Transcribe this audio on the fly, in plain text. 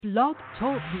Blog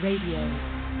Talk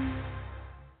Radio.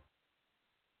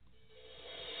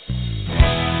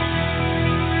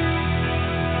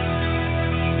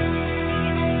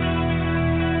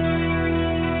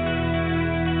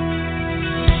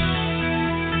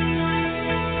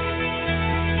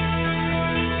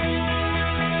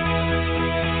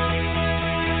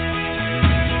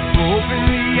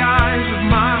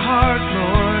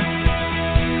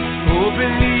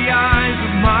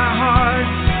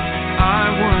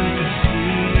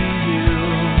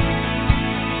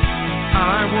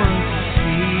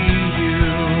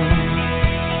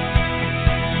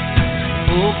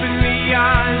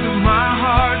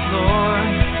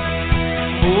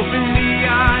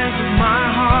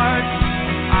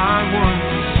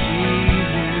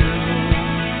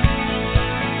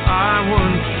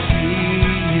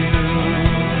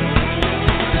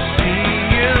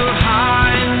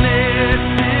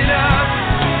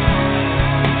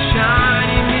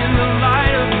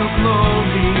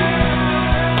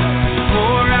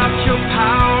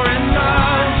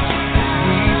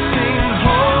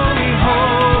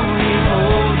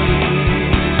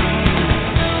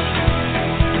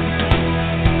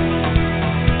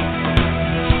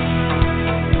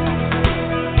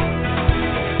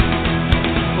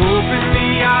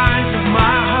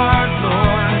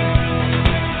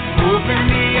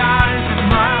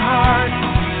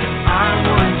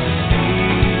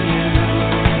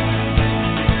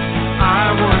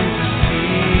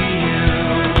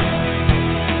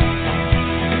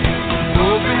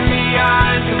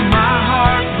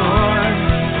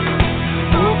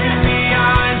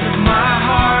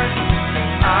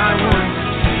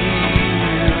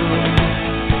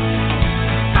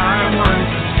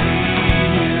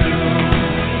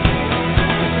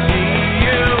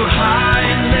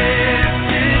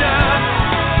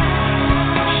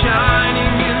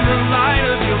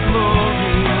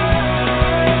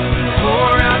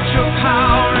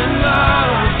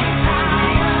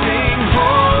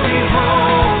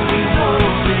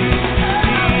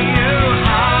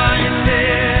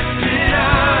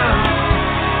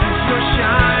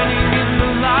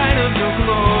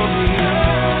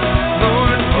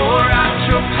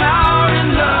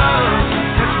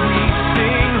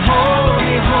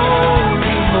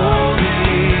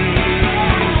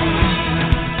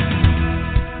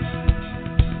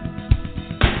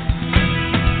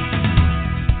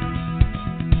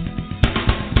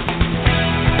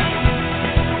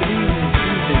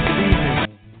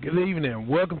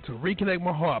 Reconnect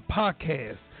My Heart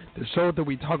podcast, the show that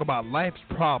we talk about life's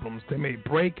problems that may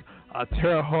break or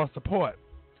tear our hearts apart.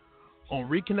 On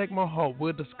Reconnect My Heart,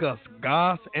 we'll discuss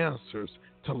God's answers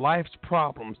to life's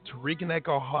problems to reconnect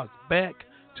our hearts back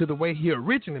to the way He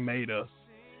originally made us.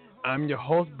 I'm your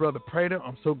host, Brother Prater.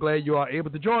 I'm so glad you are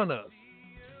able to join us.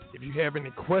 If you have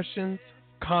any questions,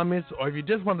 comments, or if you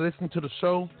just want to listen to the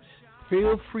show,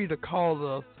 feel free to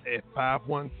call us at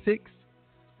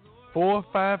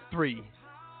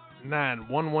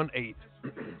 516-453-9118.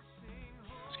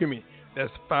 Excuse me,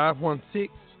 that's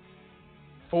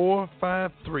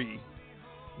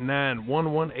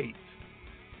 516-453-9118.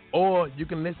 Or you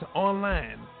can listen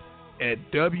online at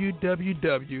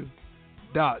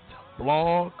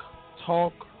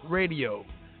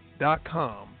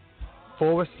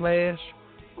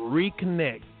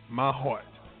www.blogtalkradio.com/reconnect my heart.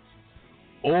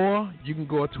 Or you can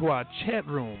go to our chat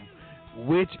room,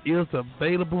 which is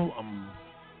available. I'm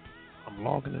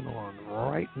logging in on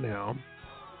right now.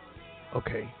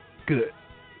 Okay, good.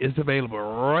 It's available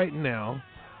right now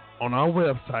on our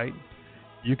website.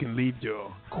 You can leave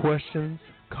your questions,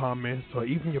 comments, or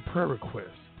even your prayer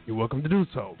requests. You're welcome to do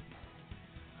so.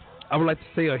 I would like to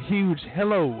say a huge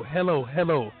hello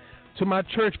to my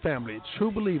church family,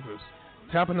 True Believers,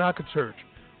 Tabernacle Church,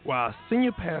 where our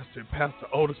senior pastor, Pastor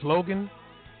Otis Logan.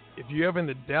 If you're ever in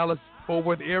the Dallas-Fort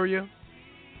Worth area,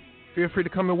 feel free to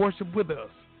come and worship with us.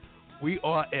 We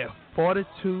are at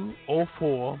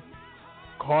 4204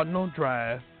 Cardinal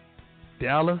Drive,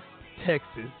 Dallas,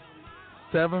 Texas,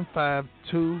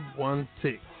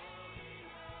 75216.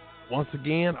 Once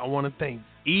again, I want to thank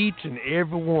each and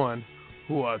every one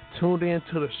who are tuned in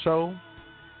to the show,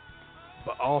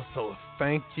 but also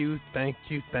thank you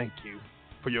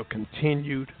for your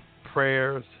continued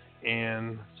prayers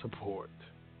and support.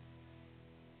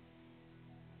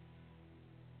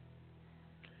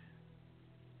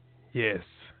 Yes,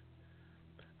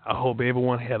 I hope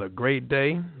everyone had a great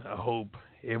day. I hope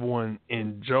everyone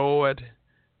enjoyed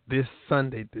this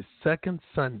Sunday, the second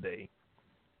Sunday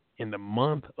in the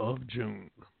month of June.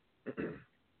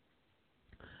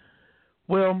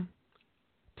 Well,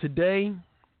 today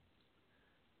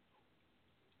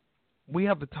we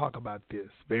have to talk about this.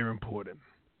 Very important.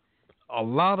 a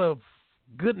lot of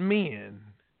good men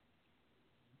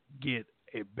get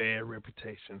a bad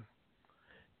reputation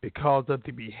because of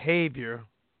the behavior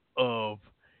of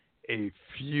a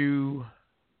few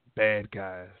bad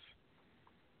guys.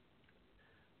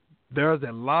 There's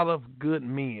a lot of good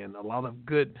men, a lot of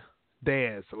good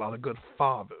dads, a lot of good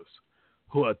fathers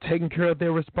who are taking care of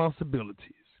their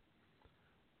responsibilities.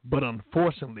 But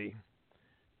unfortunately,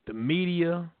 the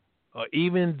media or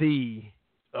even the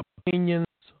opinions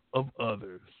of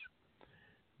others,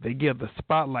 they give the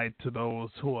spotlight to those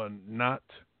who are not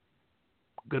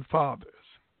good fathers.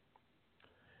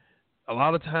 A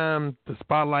lot of times the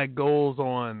spotlight goes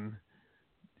on,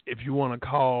 if you want to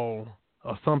call,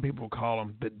 or some people call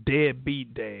them, the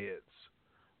deadbeat dads,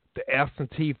 the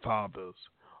absentee fathers,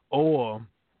 or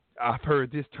I've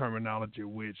heard this terminology,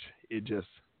 which it just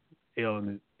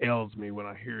ails me when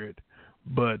I hear it,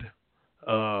 but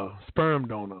sperm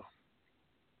donor.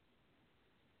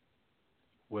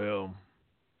 Well,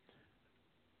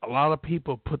 a lot of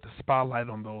people put the spotlight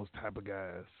on those type of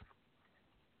guys,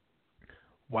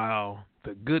 while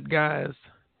the good guys,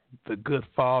 the good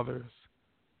fathers,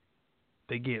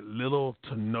 they get little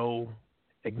to no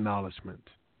acknowledgement,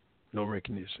 no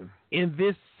recognition. In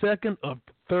this second of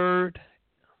three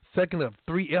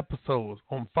episodes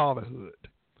on fatherhood,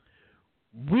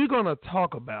 we're going to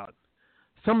talk about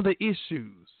some of the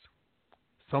issues,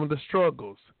 some of the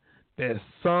struggles that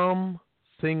some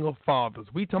single fathers,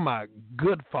 we talking about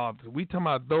good fathers, we talking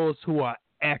about those who are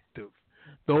active,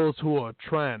 those who are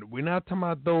trying. We're not talking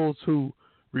about those who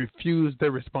refuse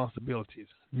their responsibilities.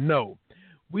 No,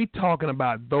 we're talking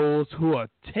about those who are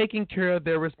taking care of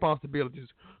their responsibilities,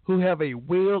 who have a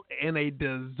will and a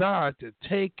desire to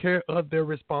take care of their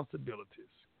responsibilities.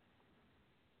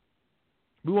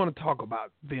 We want to talk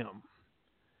about them.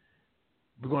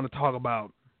 We're going to talk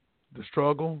about the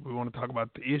struggle. We want to talk about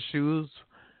the issues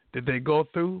that they go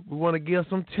through. We want to give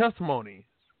some testimonies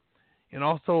and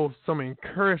also some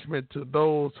encouragement to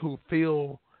those who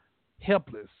feel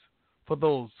helpless, for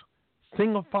those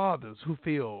single fathers who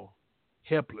feel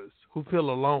helpless, who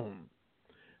feel alone.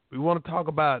 We want to talk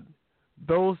about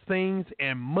those things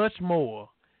and much more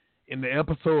in the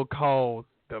episode called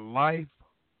The Life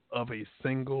of a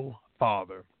Single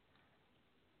Father.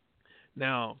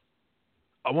 Now,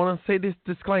 I want to say this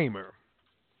disclaimer.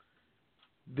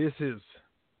 This is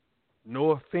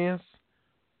no offense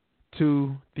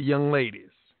to the young ladies,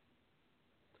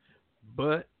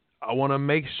 but I want to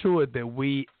make sure that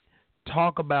we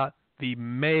talk about the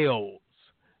males.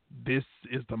 This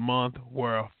is the month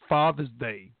where Father's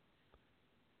Day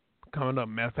coming up.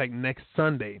 Matter of fact, next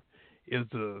Sunday is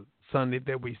the Sunday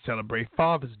that we celebrate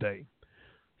Father's Day.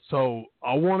 So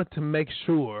I wanted to make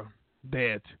sure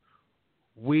that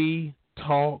we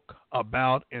talk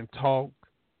about and talk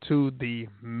to the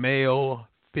male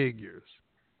figures.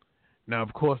 Now,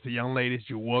 of course, the young ladies,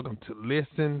 you're welcome to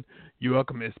listen. You're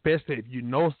welcome, especially if you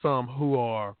know some who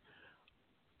are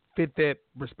fit that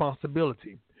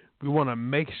responsibility. We want to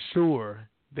make sure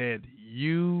that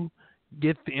you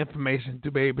get the information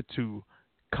to be able to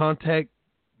contact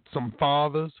some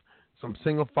fathers, some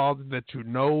single fathers that you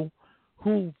know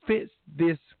who fits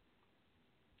this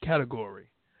category.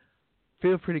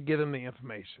 Feel free to give them the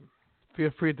information. Feel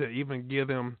free to even give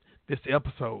them this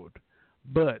episode.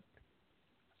 But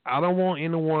I don't want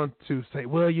anyone to say,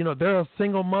 well, you know, there are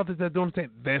single mothers that don't say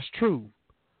that's true.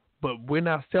 But we're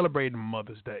not celebrating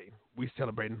Mother's Day. We're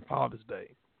celebrating Father's Day.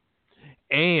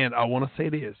 And I want to say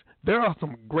this. There are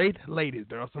some great ladies.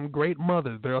 There are some great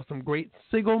mothers. There are some great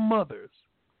single mothers.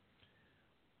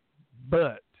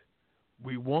 But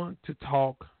we want to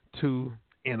talk to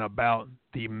and about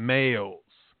the males.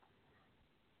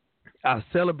 I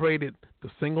celebrated the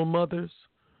single mothers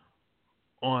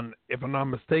on, if I'm not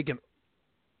mistaken,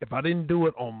 if I didn't do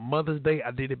it on Mother's Day,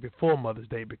 I did it before Mother's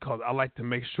Day because I like to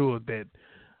make sure that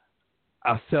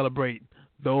I celebrate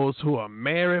those who are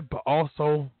married, but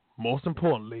also, most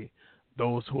importantly,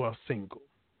 those who are single.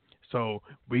 So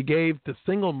we gave the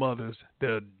single mothers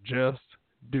their just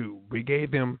due. We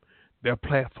gave them their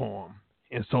platform.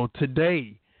 And so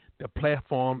today, the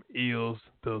platform is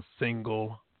the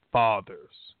single fathers.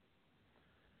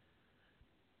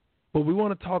 But we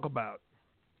want to talk about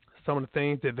some of the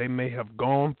things that they may have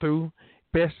gone through,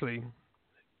 especially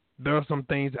there are some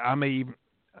things that I may even,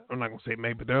 I'm not going to say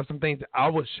maybe, but there are some things that I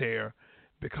would share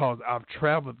because I've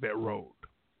traveled that road.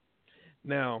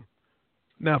 Now,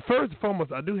 first and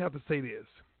foremost, I do have to say this.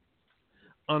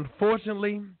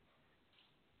 Unfortunately,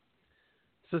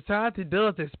 society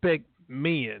does expect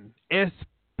men,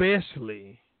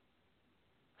 especially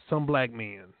some black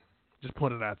men, just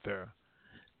put it out there.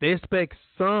 They expect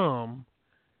some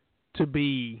to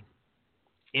be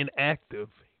inactive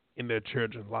in their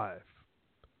children's life.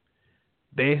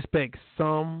 They expect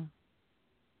some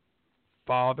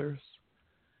fathers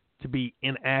to be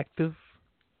inactive.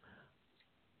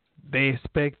 They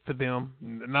expect for them,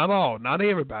 not all, not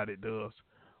everybody does,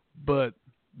 but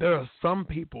there are some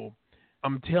people,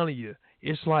 I'm telling you,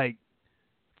 it's like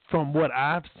from what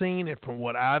I've seen and from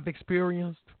what I've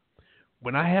experienced,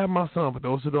 when I have my son, for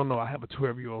those who don't know, I have a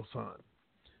 12-year-old son.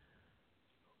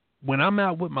 When I'm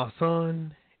out with my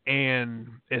son, and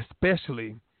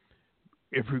especially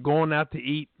if we're going out to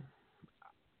eat,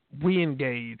 we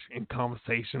engage in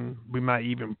conversation. We might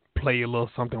even play a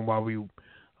little something while we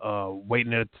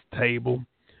waiting at the table,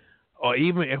 or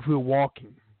even if we're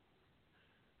walking.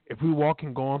 If we're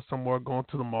walking, going somewhere, going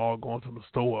to the mall, going to the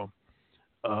store,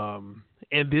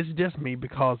 and this is just me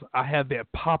because I have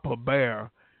that Papa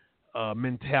Bear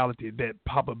mentality, that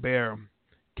Papa Bear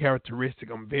characteristic.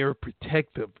 I'm very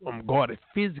protective. I'm guarded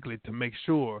physically to make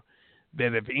sure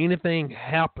that if anything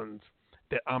happens,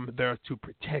 that I'm there to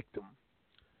protect them.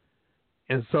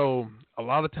 And so a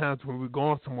lot of times when we're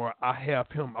going somewhere, I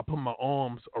put my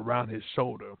arms around his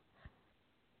shoulder.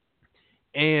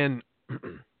 And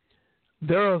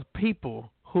there are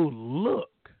people who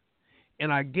look,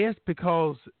 and I guess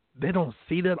because they don't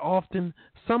see that often,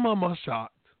 some of them are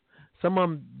shocked. Some of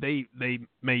them, they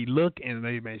may look and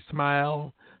they may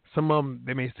smile. Some of them,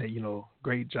 they may say,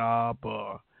 great job.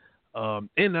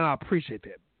 And I appreciate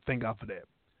that. Thank God for that.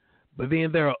 But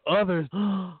then there are others,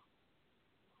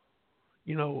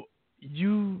 you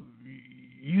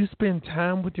spend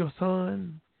time with your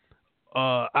son.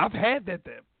 I've had that.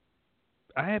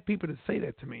 I had people that say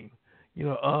that to me.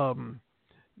 Yeah,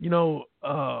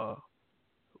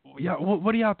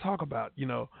 what do y'all talk about?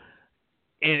 And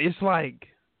it's like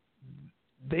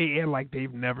they act like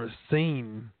they've never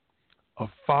seen a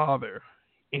father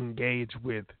engage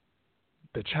with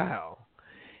the child.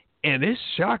 And it's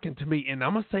shocking to me. And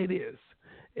I'm going to say this,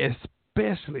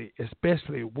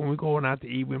 especially when we're going out to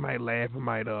eat, we might laugh. We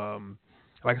might,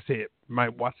 like I said,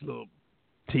 might watch a little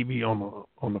TV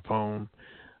on the phone,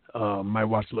 might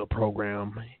watch a little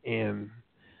program. And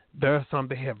there are some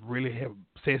that have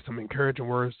said some encouraging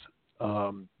words.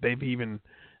 Some of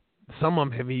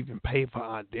them have even paid for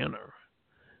our dinner.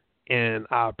 And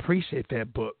I appreciate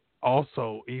that, but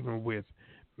also even with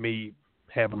me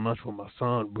having lunch with my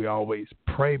son, we always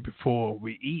pray before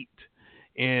we eat.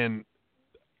 And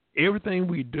everything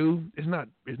we do is not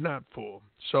for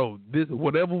show. This,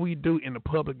 whatever we do in the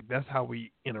public, that's how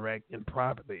we interact in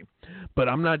privately. But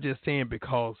I'm not just saying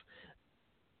because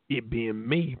it being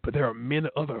me, but there are many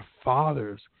other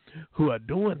fathers who are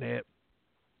doing that.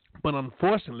 But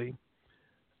unfortunately,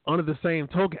 under the same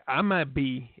token, I might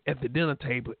be at the dinner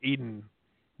table eating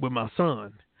with my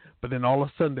son, but then all of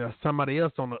a sudden there's somebody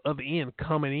else on the other end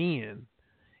coming in,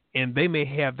 and they may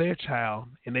have their child,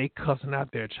 and they cussing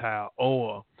out their child,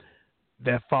 or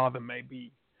that father may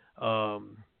be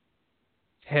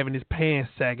having his pants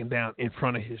sagging down in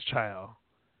front of his child.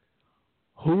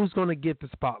 Who's going to get the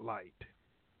spotlight?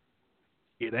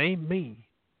 It ain't me.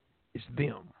 It's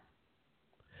them.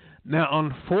 Now,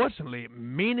 unfortunately,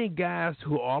 many guys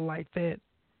who are like that,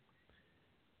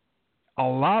 a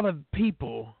lot of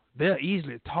people, they'll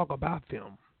easily talk about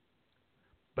them,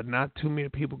 but not too many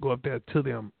people go up there to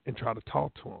them and try to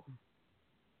talk to them.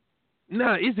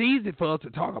 Now, it's easy for us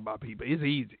to talk about people. It's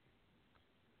easy.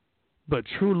 But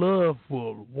true love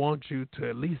will want you to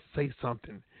at least say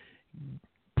something.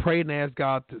 Pray and ask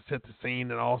God to set the scene,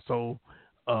 and also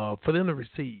for them to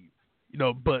receive.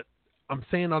 But I'm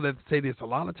saying all that to say this. A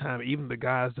lot of times, even the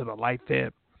guys that are like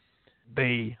that,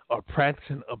 they are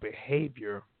practicing a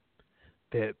behavior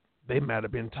that they might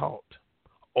have been taught.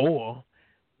 Or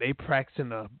they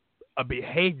practicing a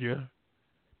behavior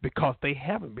because they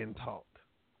haven't been taught.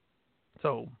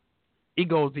 So it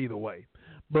goes either way.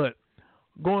 But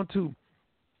going to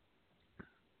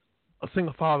a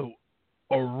single father,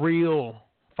 a real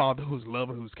father who's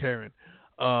loving, who's caring.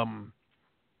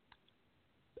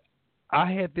 I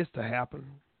had this to happen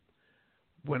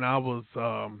when I was,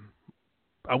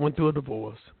 I went through a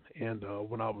divorce, and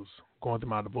when I was going through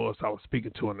my divorce, I was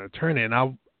speaking to an attorney, and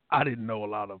I didn't know a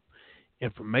lot of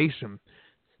information.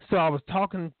 So I was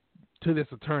talking to this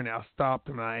attorney. I stopped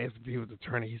and I asked if he was an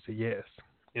attorney. He said yes.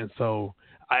 And so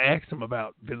I asked him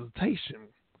about visitation.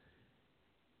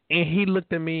 And he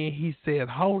looked at me and he said,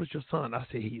 "How old is your son?" I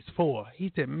said, "He's 4.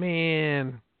 He said,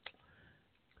 "Man,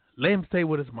 let him stay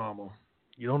with his mama.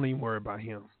 You don't even worry about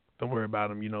him. Don't worry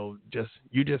about him. You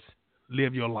just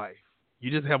live your life.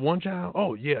 You just have one child?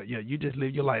 Oh, yeah. You just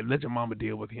live your life. Let your mama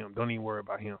deal with him. Don't even worry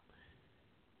about him."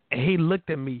 And he looked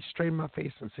at me straight in my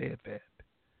face and said that.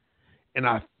 And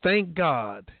I thank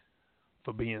God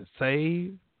for being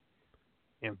saved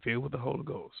and filled with the Holy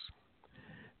Ghost.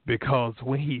 Because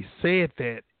when he said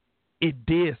that, it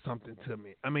did something to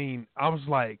me. I mean, I was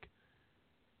like,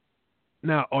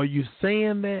 now, are you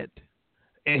saying that?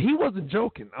 And he wasn't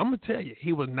joking. I'm going to tell you,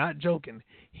 he was not joking.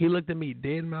 He looked at me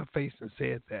dead in my face and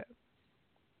said that.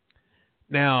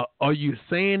 Now, are you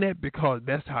saying that because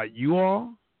that's how you are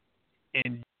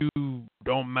and you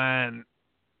don't mind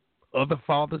other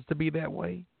fathers to be that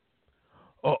way?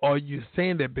 Or are you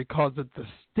saying that because of the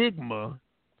stigma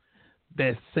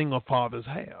that single fathers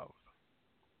have?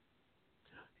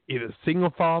 Either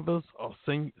single fathers or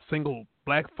single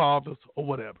black fathers or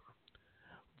whatever.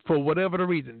 For whatever the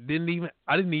reason,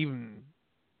 I didn't even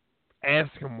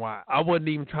ask him why. I wasn't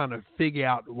even trying to figure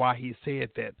out why he said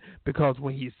that, because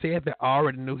when he said that, I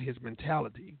already knew his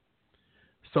mentality.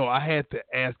 So I had to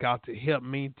ask God to help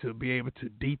me to be able to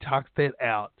detox that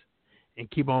out and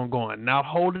keep on going. Not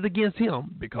hold it against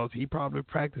him, because he probably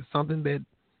practiced something that,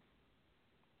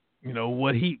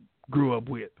 what he grew up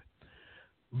with.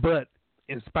 But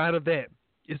in spite of that,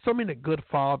 there's so many good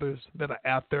fathers that are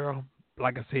out there,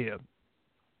 like I said,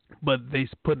 but they're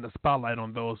putting a spotlight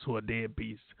on those who are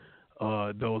deadbeats,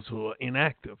 those who are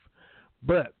inactive.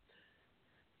 But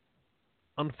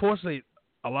unfortunately,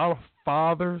 a lot of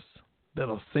fathers that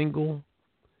are single,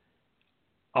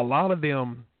 a lot of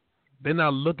them, they're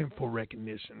not looking for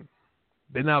recognition.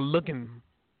 They're not looking.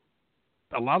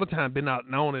 A lot of times, not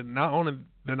only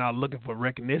they're not looking for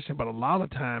recognition, but a lot of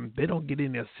times they don't get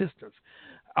any assistance.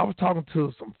 I was talking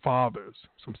to some fathers,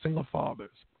 some single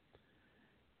fathers,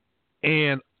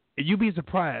 and you'd be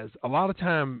surprised. A lot of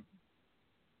times,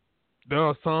 there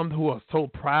are some who are so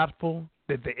prideful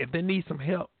that if they need some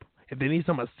help, if they need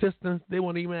some assistance, they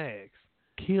won't even ask.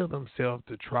 Kill themselves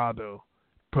to try to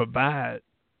provide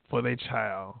for their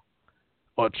child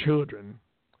or children.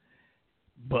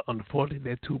 But unfortunately,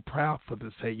 they're too proud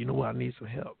to say, you know what, I need some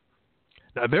help.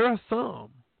 Now, there are some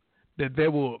that they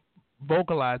will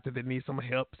vocalize that they need some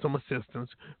help, some assistance,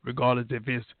 regardless if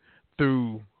it's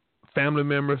through family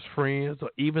members, friends, or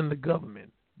even the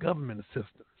government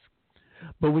assistance.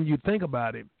 But when you think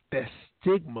about it, that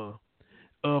stigma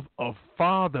of a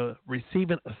father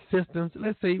receiving assistance,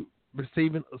 let's say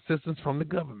receiving assistance from the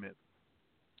government.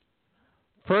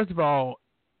 First of all,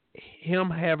 him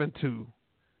having to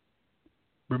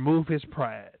remove his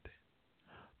pride.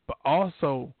 But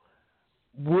also,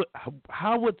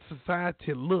 how would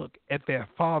society look at their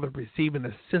father receiving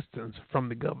assistance from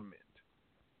the government?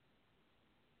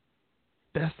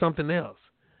 That's something else.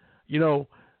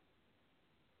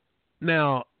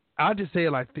 Now, I'll just say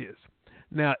it like this.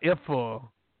 Now, if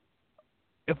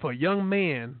a young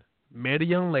man met a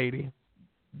young lady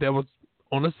that was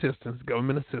on assistance,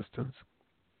 government assistance,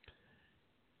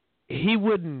 he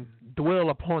wouldn't dwell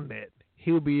upon that.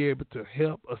 He would be able to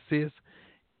help, assist,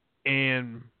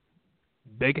 and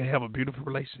they can have a beautiful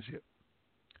relationship.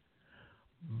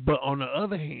 But on the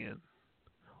other hand,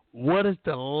 what is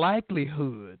the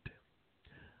likelihood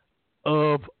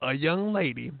of a young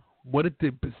lady? What is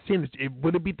the percentage?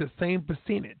 Would it be the same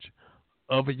percentage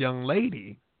of a young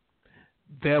lady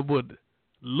that would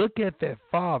look at that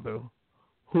father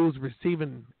who's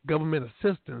receiving government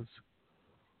assistance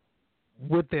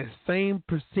with that same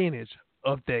percentage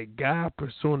of that guy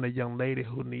pursuing a young lady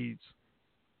who needs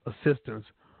assistance?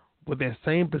 Would that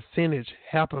same percentage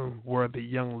happen where the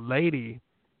young lady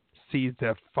sees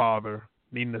their father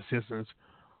needing assistance?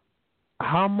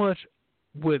 How much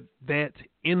would that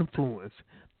influence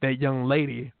that young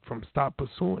lady from stop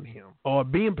pursuing him or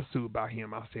being pursued by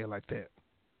him? I'll say it like that.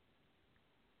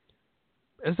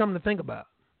 It's something to think about.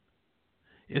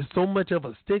 It's so much of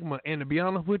a stigma, and to be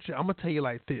honest with you, I'm going to tell you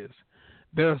like this.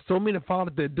 There are so many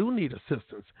fathers that do need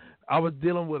assistance. I was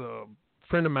dealing with a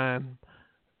friend of mine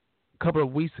a couple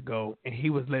of weeks ago, and he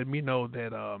was letting me know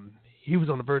that he was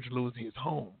on the verge of losing his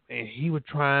home, and he was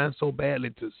trying so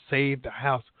badly to save the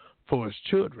house for his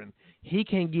children. He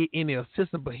can't get any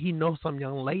assistance, but he knows some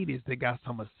young ladies that got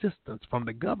some assistance from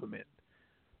the government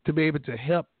to be able to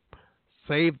help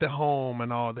save the home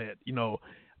and all that,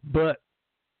 But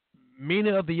many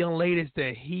of the young ladies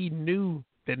that he knew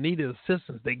that needed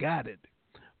assistance, they got it,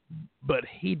 but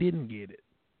he didn't get it.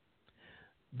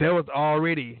 There was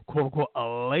already, quote unquote,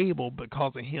 a label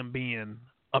because of him being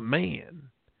a man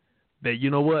that,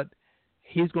 you know what,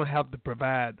 he's going to have to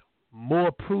provide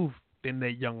more proof than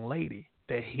that young lady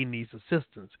that he needs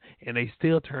assistance, and they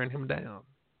still turn him down.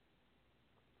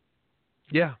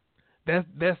 Yeah, that's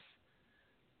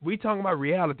we talking about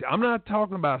reality. I'm not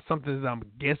talking about something that I'm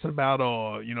guessing about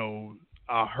or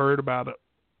I heard about it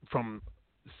from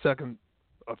second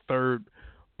or third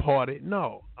party.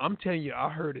 No, I'm telling you, I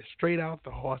heard it straight out the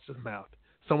horse's mouth.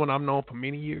 someone I've known for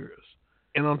many years.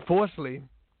 And unfortunately,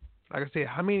 like I said,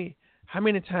 how many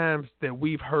times that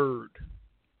we've heard,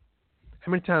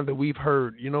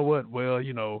 you know what? Well,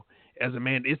 as a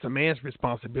man, it's a man's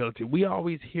responsibility. We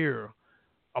always hear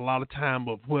a lot of time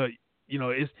of, well,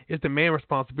 it's the man's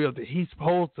responsibility. He's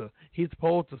supposed to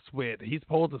sweat. He's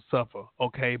supposed to suffer.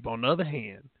 Okay, but on the other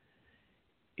hand,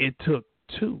 it took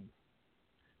two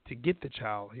to get the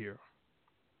child here.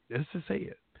 Let's just say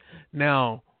it.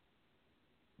 Now,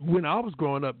 when I was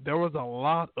growing up, there was a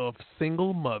lot of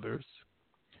single mothers,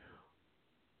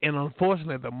 and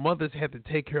unfortunately, the mothers had to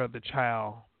take care of the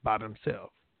child by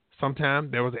themselves.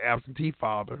 Sometimes there was an absentee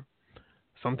father.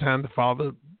 Sometimes the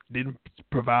father didn't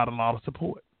provide a lot of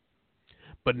support.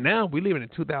 But now we live in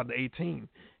 2018,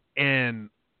 and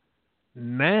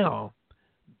now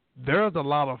there's a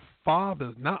lot of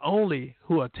fathers not only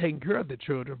who are taking care of the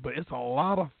children, but it's a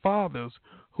lot of fathers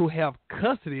who have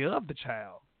custody of the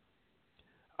child.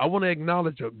 I want to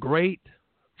acknowledge a great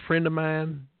friend of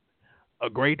mine, a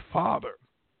great father,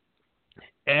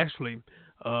 actually,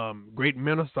 great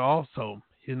minister also.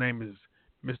 His name is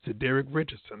Mr. Derek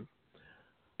Richardson.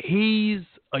 He's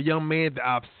a young man that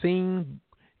I've seen,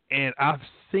 and I've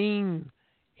seen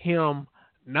him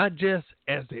not just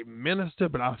as a minister,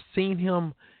 but I've seen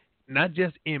him not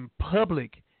just in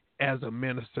public as a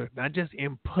minister, not just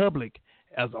in public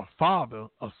as a father,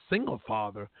 a single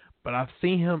father, but I've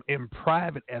seen him in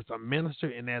private as a minister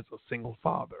and as a single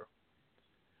father.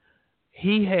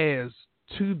 He has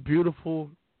two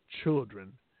beautiful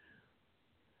children.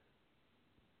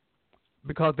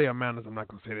 Because they are minors, I'm not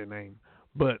going to say their name.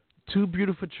 But two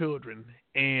beautiful children.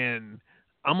 And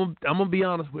I'm gonna be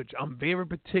honest with you. I'm very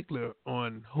particular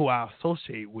on who I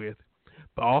associate with.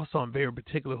 But also I'm very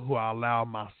particular who I allow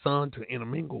my son to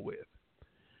intermingle with.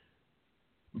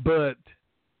 But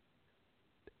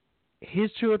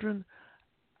his children,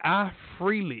 I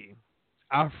freely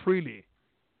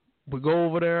would go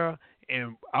over there,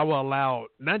 and I will allow,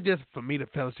 not just for me to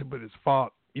fellowship with his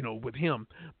father, with him,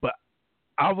 but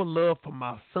I would love for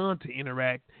my son to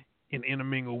interact and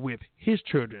intermingle with his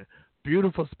children.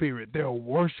 Beautiful spirit. They're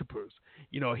worshipers.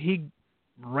 He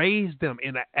raised them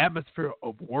in an atmosphere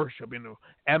of worship, in an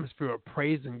atmosphere of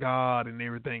praising God and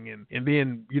everything. And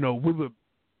then,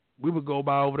 we would go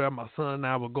by over there. My son and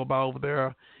I would go by over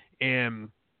there, and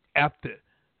after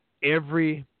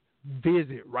every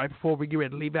visit, right before we get ready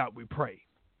to leave out, we pray.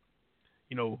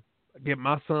 Get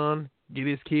my son, get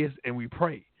his kids, and we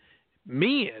pray.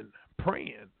 Men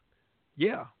praying.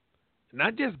 Yeah.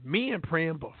 Not just men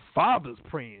praying, but fathers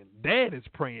praying. Dad is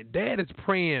praying. Dad is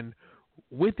praying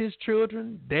with his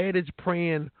children. Dad is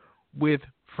praying with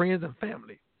friends and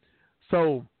family.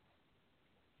 So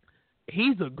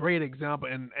he's a great example,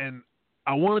 and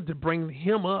I wanted to bring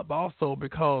him up also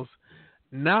because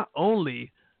not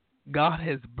only God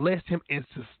has blessed him and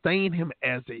sustained him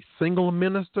as a single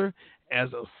minister,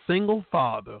 as a single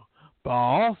father, but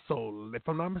also, if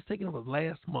I'm not mistaken, it was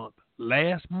last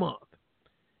month,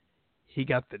 he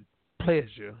got the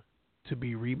pleasure to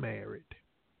be remarried.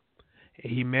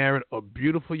 He married a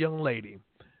beautiful young lady,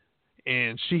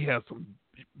 and she has some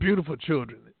beautiful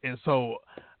children. And so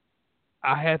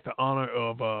I had the honor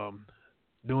of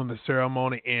doing the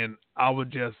ceremony, and I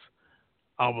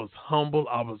was humbled.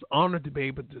 I was honored to be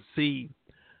able to see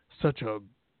such a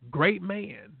great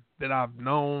man that I've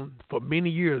known for many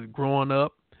years growing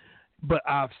up, but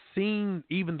I've seen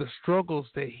even the struggles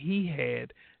that he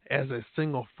had as a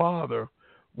single father,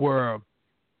 where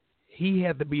he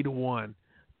had to be the one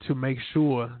to make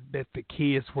sure that the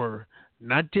kids were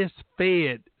not just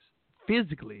fed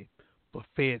physically, but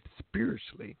fed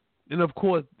spiritually. And of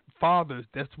course, fathers,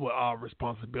 that's what our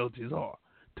responsibilities are,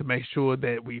 to make sure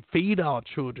that we feed our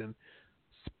children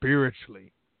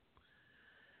spiritually.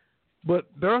 But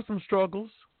there are some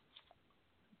struggles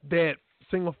that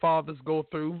single fathers go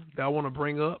through that I want to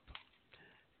bring up.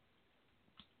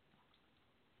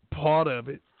 Part of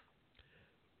it,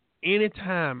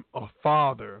 anytime a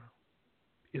father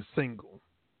is single,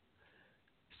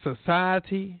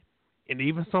 society and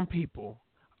even some people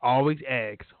always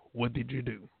ask, what did you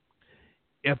do?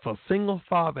 If a single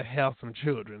father has some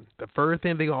children, the first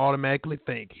thing they automatically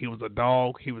think, he was a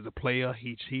dog, he was a player,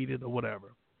 he cheated or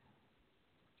whatever.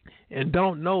 And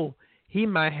don't know, he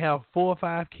might have 4 or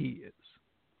 5 kids.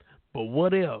 But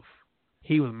what if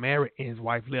he was married and his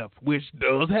wife left, which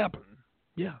does happen.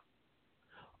 Yeah.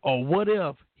 Or what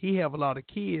if he have a lot of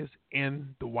kids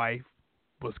and the wife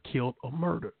was killed or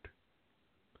murdered?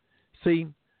 See,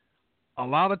 a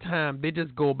lot of times they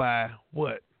just go by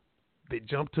what? They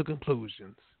jump to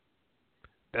conclusions.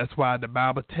 That's why the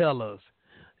Bible tells us,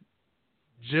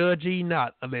 judge ye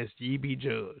not unless ye be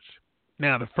judged.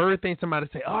 Now, the first thing somebody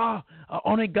say,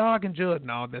 only God can judge.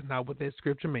 No, that's not what that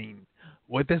scripture means.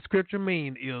 What that scripture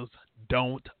means is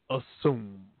don't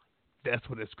assume. That's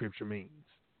what that scripture means.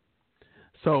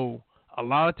 So a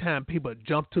lot of time people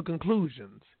jump to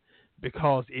conclusions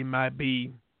because it might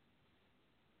be,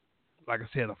 like I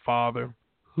said, a father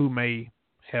who may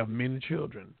have many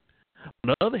children.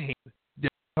 On the other hand,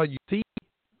 just because you see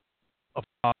a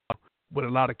father with a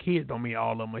lot of kids don't mean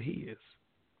all of them are his.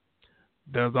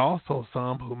 There's also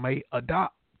some who may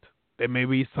adopt. There may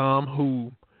be some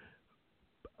who,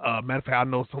 matter of fact, I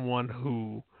know someone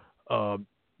who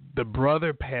the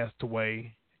brother passed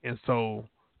away, and so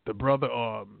the brother,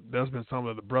 there's been some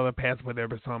of the brother passed away, there's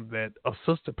been some that a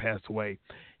sister passed away,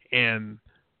 and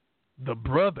the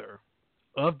brother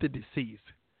of the deceased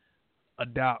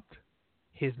adopt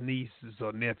his nieces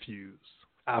or nephews.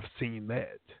 I've seen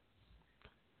that.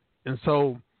 And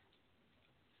so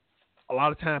a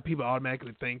lot of times people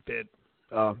automatically think that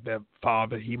that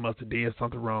father, he must have did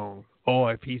something wrong.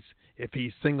 Or if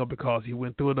he's single because he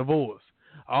went through a divorce.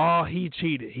 Oh, he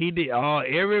cheated. He did. Oh,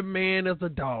 every man is a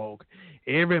dog.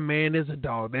 Every man is a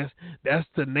dog. That's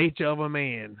the nature of a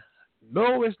man.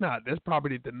 No, it's not. That's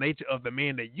probably the nature of the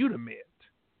man that you'd have met.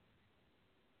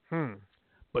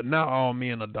 But not all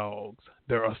men are dogs.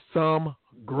 There are some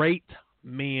great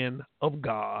men of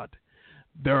God.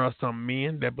 There are some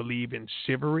men that believe in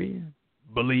chivalry,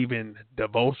 believe in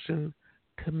devotion,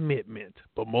 commitment,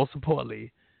 but most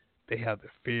importantly, they have the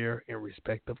fear and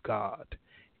respect of God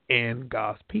and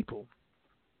God's people.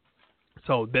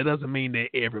 So that doesn't mean that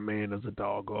every man is a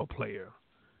dog or a player.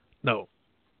 No.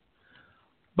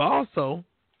 But also,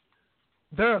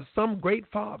 there are some great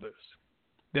fathers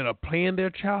that are paying their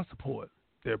child support.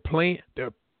 They're paying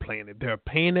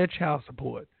their child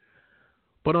support.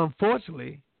 But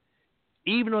unfortunately,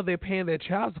 even though they're paying their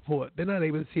child support, they're not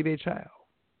able to see their child.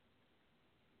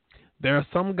 There are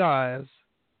some guys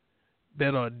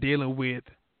that are dealing with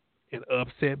an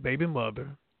upset baby mother,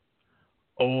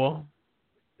 or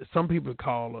some people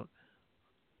call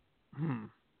her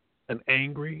an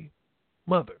angry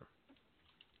mother,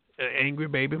 an angry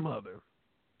baby mother.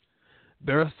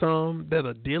 There are some that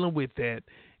are dealing with that,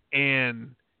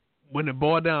 and when it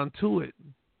boils down to it,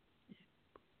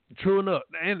 true enough,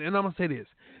 and I'm going to say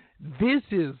this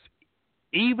is,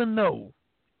 even though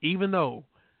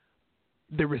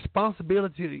the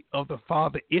responsibility of the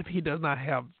father, if he does not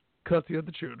have custody of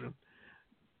the children,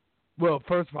 well,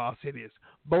 first of all, I'll say this: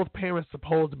 both parents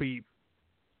supposed to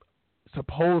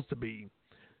be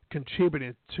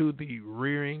contributing to the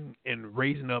rearing and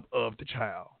raising up of the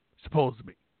child. Supposed to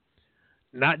be,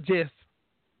 not just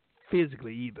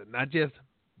physically either, not just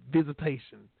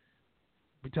visitation.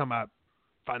 We're talking about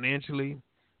financially,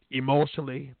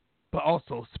 emotionally, but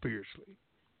also spiritually.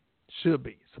 Should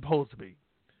be, supposed to be.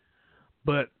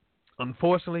 But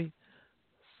unfortunately,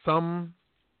 some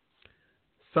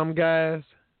guys,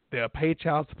 they'll pay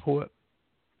child support.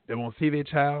 They won't see their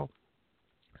child.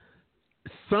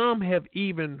 Some have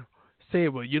even said,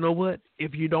 well, you know what?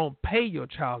 If you don't pay your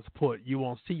child support, you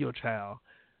won't see your child.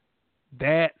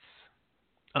 That's,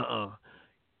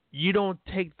 You don't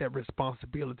take that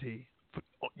responsibility for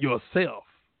yourself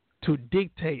to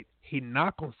dictate he's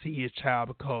not going to see his child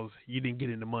because you didn't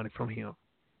get any money from him.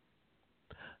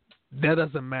 That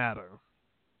doesn't matter.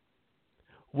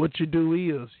 What you do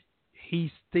is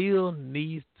he still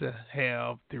needs to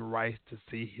have the right to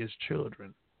see his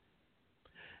children,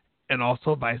 and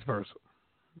also vice versa.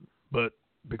 But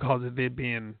because of it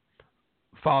being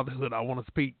fatherhood, I want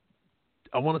to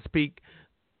speak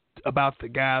about the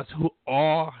guys who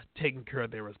are taking care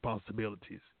of their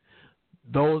responsibilities.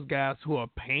 Those guys who are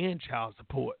paying child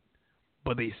support,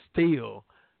 but they still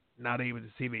not able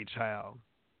to see their child.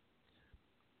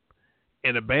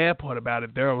 And the bad part about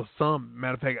it, there was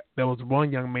matter of fact, there was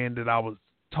one young man that I was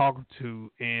talking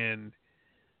to, and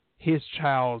his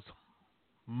child's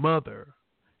mother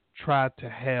tried to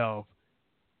have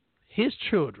his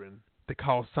children to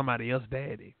call somebody else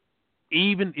daddy,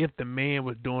 even if the man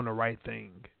was doing the right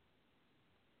thing.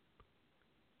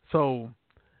 So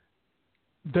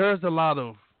there's a lot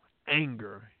of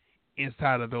anger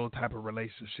inside of those type of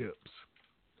relationships.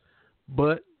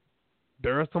 But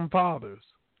there are some fathers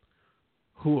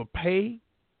who will pay,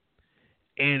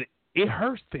 and it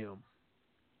hurts them.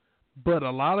 But a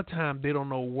lot of times they don't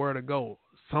know where to go.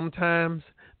 Sometimes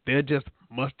they'll just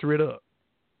muster it up.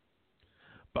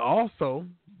 But also,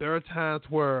 there are times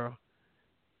where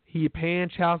he paying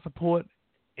child support,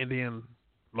 and then,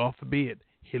 Lord forbid,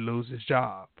 he loses his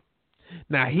job.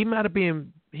 Now, he might have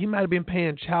been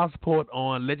paying child support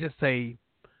on, let's just say,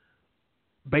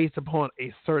 based upon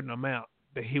a certain amount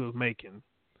that he was making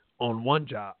on one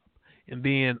job. and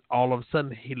then all of a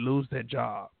sudden he loses that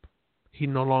job. He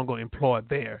no longer employed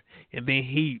there, and then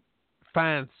he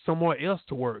finds somewhere else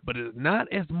to work, but it's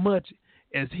not as much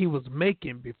as he was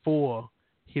making before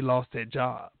he lost that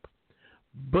job.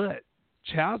 But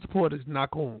child support is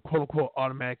not going to quote unquote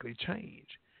automatically change.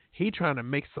 He trying to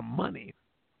make some money.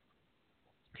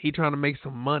 He trying to make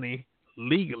some money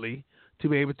legally to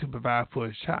be able to provide for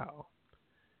his child.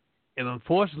 And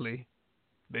unfortunately,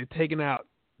 they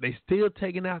still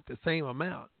taking out the same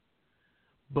amount.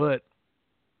 But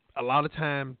a lot of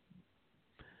times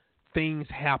things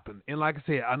happen. And like I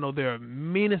said, I know there are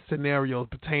many scenarios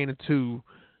pertaining to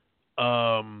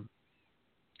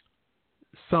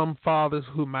some fathers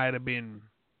who might have been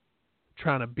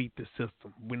trying to beat the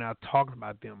system. We're not talking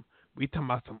about them. We're talking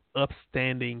about some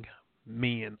upstanding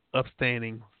men,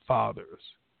 upstanding fathers.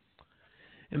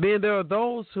 And then there are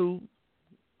those who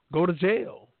go to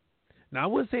jail. Now, I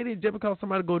wouldn't say that just because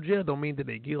somebody go to jail don't mean that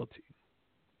they're guilty.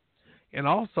 And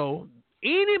also,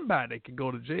 anybody can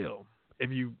go to jail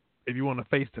if you want to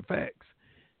face the facts.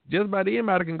 Just about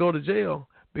anybody can go to jail,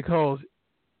 because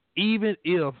even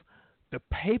if the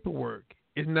paperwork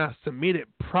is not submitted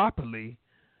properly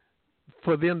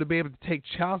for them to be able to take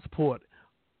child support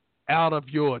out of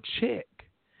your check,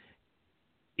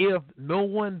 if no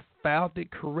one filed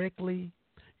it correctly,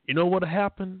 you know what'll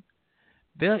happen?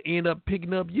 They'll end up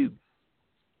picking up you.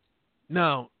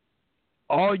 Now,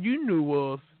 all you knew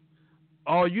was,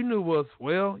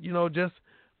 well, just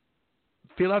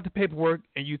fill out the paperwork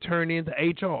and you turn into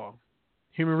HR,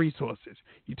 human resources.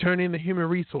 You turn into human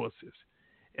resources.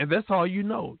 And that's all you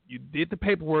know. You did the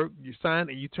paperwork, you signed,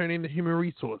 and you turn into human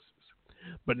resources.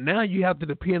 But now you have to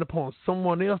depend upon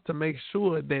someone else to make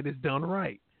sure that it's done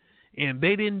right. And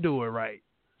they didn't do it right.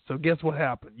 So guess what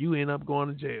happened? You end up going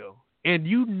to jail. And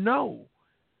you know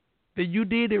that you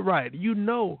did it right. You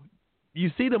know. You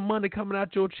see the money coming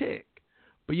out your check.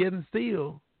 But yet and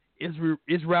still,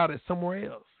 it's routed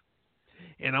somewhere else.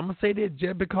 And I'm going to say that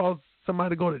just because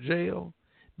somebody go to jail,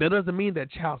 that doesn't mean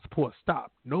that child support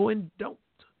stopped. No, it don't.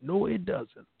 No, it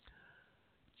doesn't.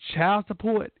 Child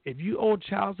support, if you owe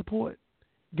child support,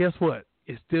 guess what?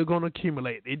 It's still going to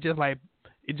accumulate. It's just like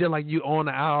you owe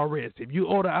the IRS. If you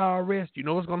owe the IRS, you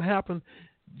know what's going to happen?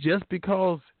 Just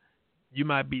because you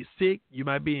might be sick, you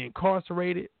might be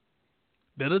incarcerated,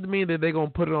 that doesn't mean that they're going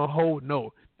to put it on hold.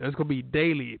 No, there's going to be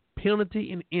daily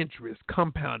penalty and interest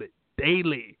compounded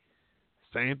daily.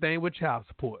 Same thing with child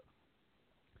support.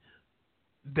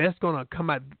 That's going to come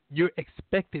out. You're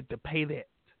expected to pay that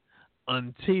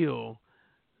until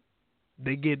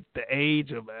they get the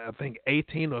age of, I think,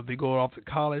 18, or if they go off to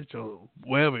college or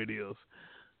wherever it is.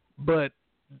 But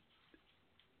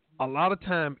a lot of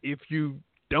time, if you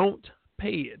don't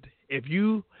pay it, if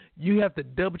you have to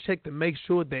double check to make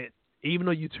sure that even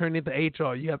though you turn into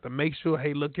HR, you have to make sure,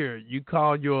 hey, look here, you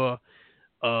call your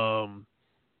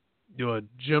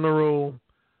general,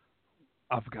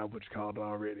 I forgot what you called it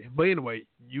already. But anyway,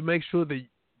 you make sure that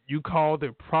you call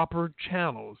the proper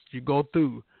channels. You go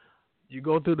through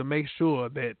to make sure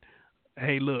that,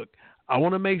 hey, look, I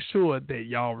want to make sure that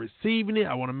y'all receiving it.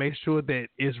 I want to make sure that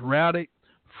it's routed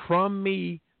from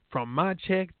me, from my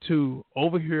check to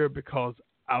over here, because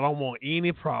I don't want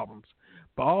any problems.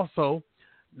 But also,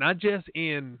 not just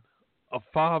in a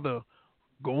father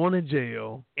going to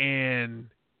jail and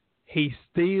he's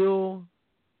still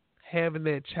having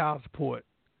that child support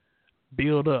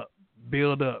build up.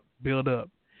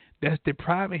 That's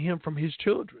depriving him from his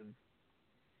children.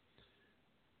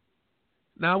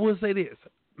 Now, I will say this.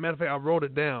 Matter of fact, I wrote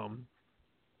it down.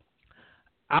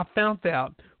 I found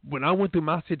out, when I went through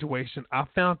my situation, I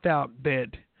found out that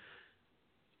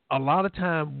a lot of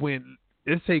time when,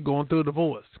 let's say, going through a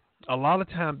divorce, a lot of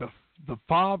time the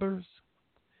fathers,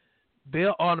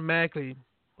 they'll automatically,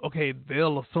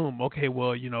 they'll assume, well,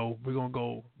 we're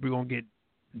going to get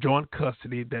joint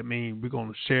custody. That means we're going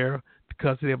to share the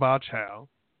custody of our child.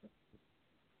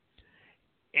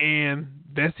 And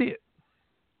that's it.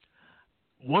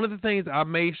 One of the things I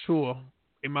made sure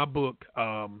in my book,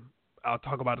 I'll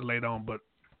talk about it later on, but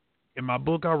in my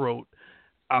book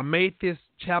I made this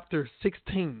chapter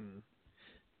 16,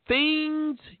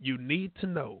 things you need to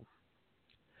know.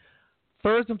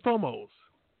 First and foremost,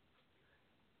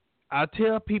 I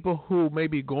tell people who may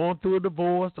be going through a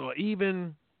divorce, or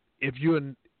even if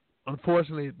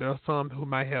unfortunately, there are some who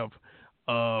might have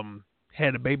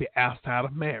had a baby outside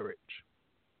of marriage.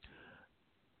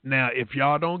 Now, if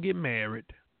y'all don't get married,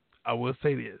 I will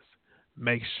say this.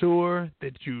 Make sure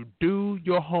that you do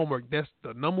your homework. That's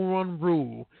the number one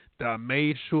rule that I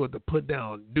made sure to put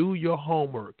down. Do your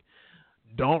homework.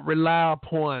 Don't rely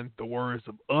upon the words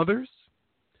of others.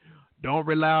 Don't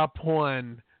rely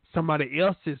upon somebody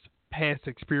else's past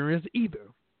experience either.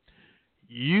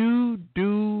 You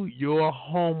do your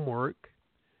homework,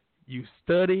 you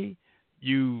study,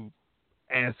 you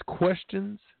ask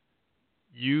questions,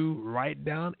 you write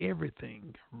down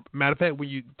everything. Matter of fact, when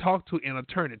you talk to an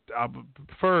attorney, I would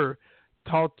prefer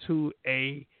talk to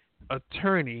an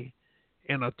attorney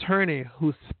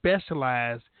who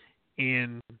specializes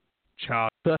in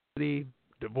child custody,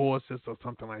 divorces, or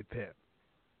something like that.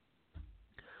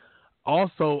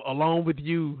 Also, along with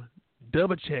you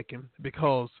double checking,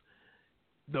 because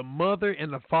the mother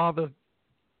and the father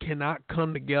cannot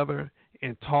come together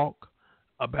and talk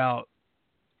about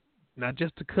not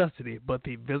just the custody, but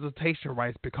the visitation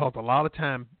rights, because a lot of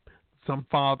times the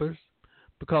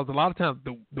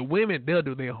women, they'll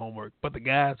do their homework, but the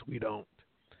guys, we don't.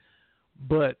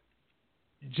 But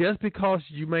just because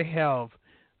you may have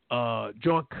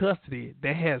joint custody,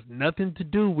 that has nothing to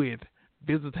do with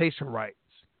visitation rights.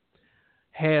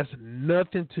 Has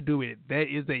nothing to do with it. That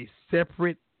is a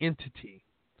separate entity.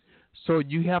 So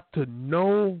you have to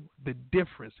know the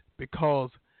difference, because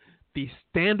the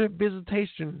standard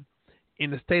visitation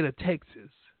in the state of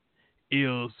Texas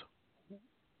is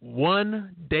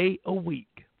 1 day a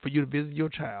week for you to visit your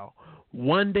child.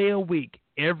 1 day a week,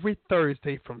 every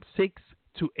Thursday from 6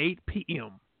 to 8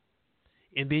 p.m.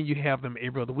 And then you have them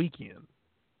every other weekend.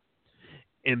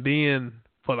 And then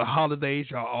for the holidays,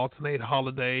 y'all alternate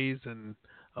holidays, and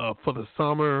for the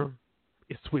summer,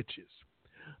 it switches.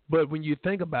 But when you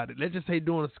think about it, let's just say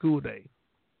during a school day,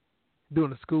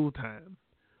 during the school time,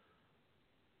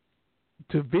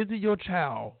 to visit your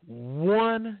child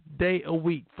 1 day a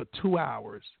week for 2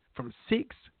 hours from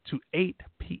 6 to 8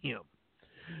 p.m.,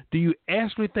 do you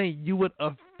actually think you would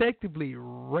effectively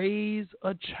raise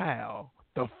a child?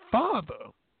 The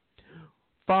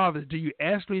fathers, do you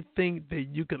actually think that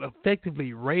you could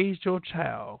effectively raise your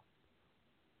child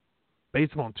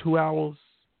based on 2 hours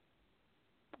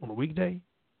on a weekday?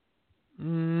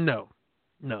 No.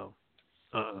 No.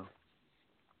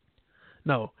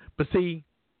 But see,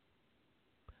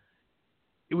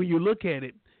 when you look at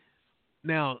it,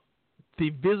 now, the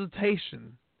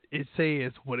visitation, it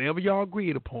says whatever y'all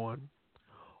agreed upon,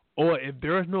 or if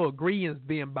there is no agreement,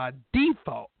 then by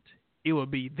default, it will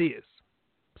be this,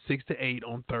 6 to 8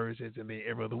 on Thursdays and then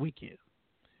every other weekend.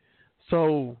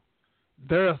 So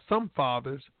there are some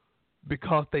fathers,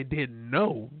 because they didn't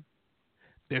know,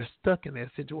 they're stuck in that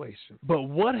situation. But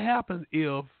what happens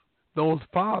if those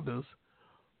fathers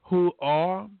who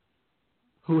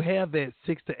have that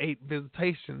 6 to 8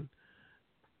 visitation,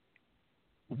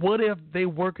 what if they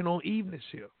working on evening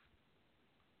shift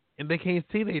and they can't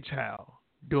see their child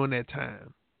during that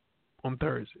time on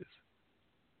Thursdays?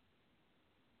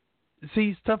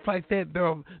 See, stuff like that,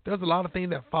 there's a lot of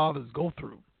things that fathers go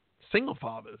through, single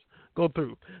fathers go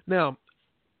through. Now,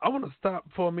 I want to stop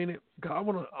for a minute, because I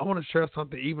want to share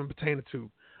something even pertaining to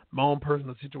my own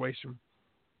personal situation.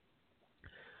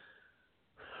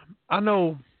 I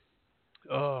know,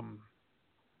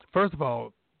 first of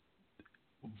all,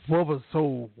 what was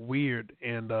so weird,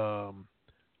 and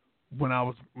when I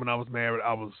was married,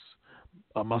 I was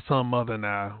my son's mother and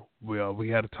I, we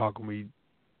had a talk, and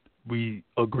we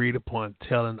agreed upon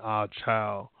telling our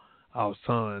child, our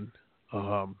son,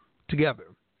 together,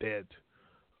 that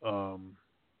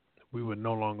we would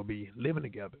no longer be living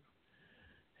together.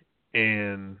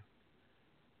 And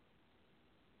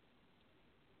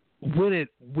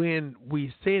when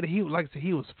we said it, he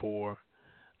was 4,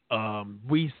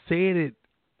 we said it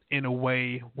in a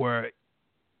way where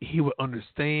he would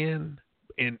understand,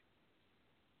 and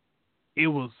it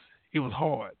was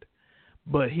hard,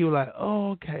 but he was like,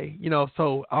 oh, okay,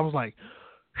 so I was like,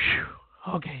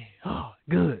 whew, okay, oh,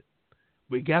 good,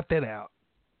 we got that out.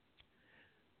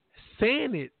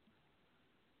 Saying it,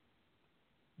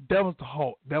 that was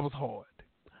hard,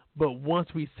 but once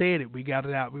we said it, we got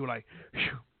it out, we were like,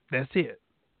 whew, that's it.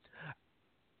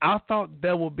 I thought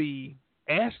that was the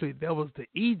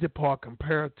easy part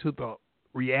compared to the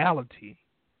reality.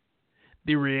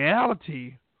 The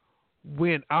reality,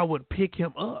 when I would pick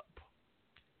him up,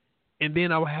 and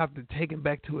then I would have to take him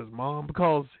back to his mom,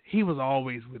 because he was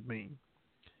always with me.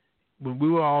 When we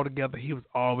were all together, he was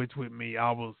always with me.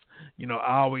 I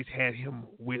always had him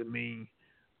with me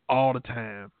all the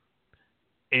time.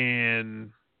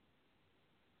 And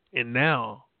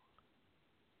now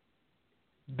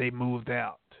they moved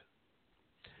out.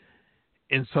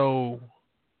 And so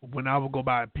when I would go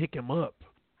by and pick him up,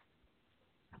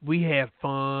 we had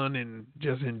fun and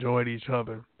just enjoyed each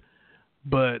other.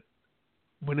 But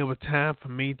when it was time for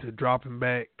me to drop him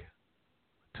back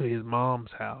to his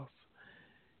mom's house,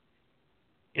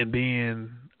 and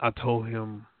then I told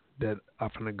him that I'm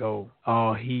finna go,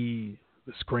 oh, he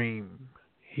screamed.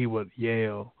 he would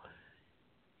yell.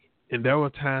 And there were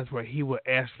times where he would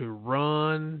actually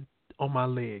run to my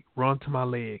leg,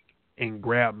 and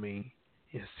grab me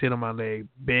and sit on my leg,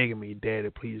 begging me, Daddy,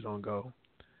 please don't go.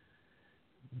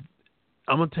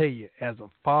 I'm going to tell you, as a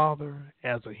father,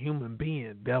 as a human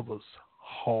being, that was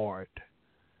hard.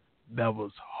 That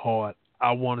was hard.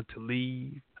 I wanted to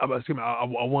leave. I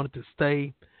wanted to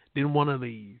stay. Didn't want to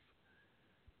leave.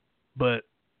 But,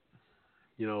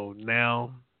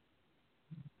 now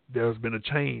there's been a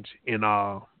change in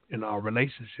our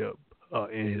relationship,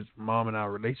 in his mom and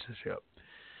our relationship.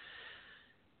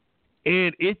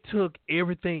 And it took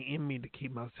everything in me to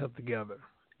keep myself together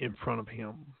in front of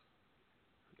him.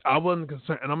 I wasn't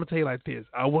concerned, and I'm going to tell you like this,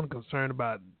 I wasn't concerned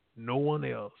about no one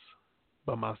else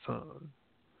but my son.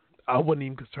 I wasn't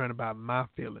even concerned about my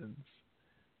feelings.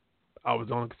 I was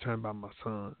only concerned about my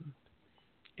son.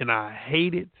 And I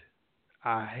hated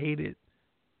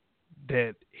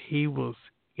that he was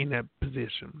in that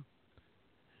position.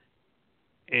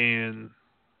 And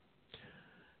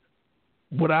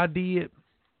what I did,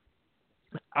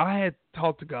 I had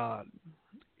talked to God,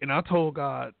 and I told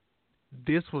God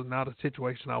this was not a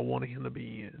situation I wanted him to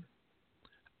be in.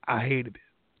 I hated it.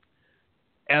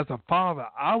 As a father,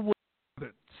 I would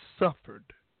have suffered.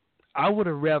 I would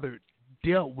have rather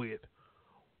dealt with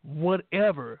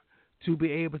whatever to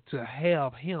be able to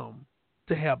have him,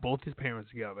 to have both his parents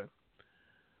together.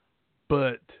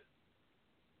 But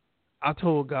I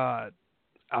told God,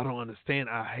 I don't understand.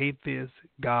 I hate this.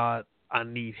 God, I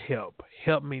need help.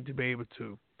 Help me to be able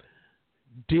to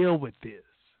deal with this.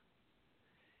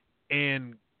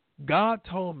 And God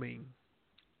told me,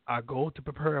 I go to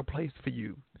prepare a place for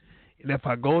you. And if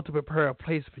I go to prepare a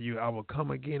place for you, I will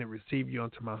come again and receive you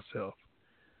unto myself.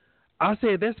 I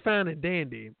said, that's fine and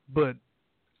dandy, but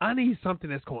I need something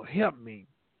that's going to help me.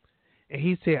 And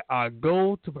he said, I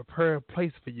go to prepare a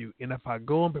place for you. And if I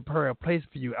go and prepare a place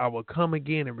for you, I will come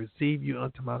again and receive you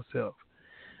unto myself.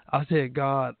 I said,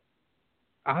 God,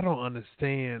 I don't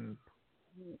understand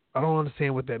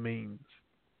what that means.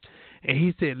 And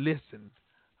he said, listen,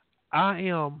 I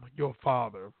am your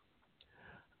father.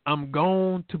 I'm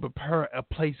going to prepare a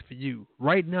place for you.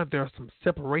 Right now, there's some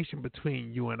separation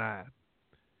between you and I.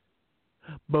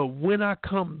 But when I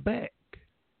come back,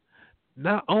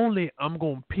 not only I'm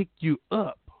going to pick you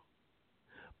up,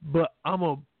 but I'm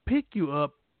going to pick you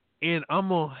up and I'm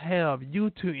going to have you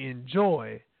to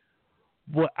enjoy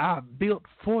what I built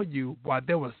for you while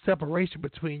there was separation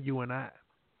between you and I.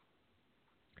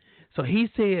 So he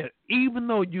said, even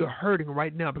though you're hurting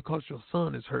right now because your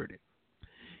son is hurting,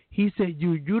 he said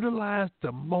you utilize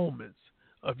the moments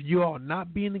of you all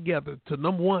not being together to,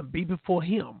 number one, be before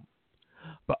him,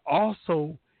 but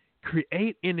also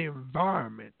create an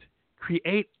environment,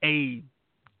 create a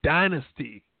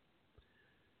dynasty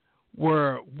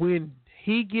where when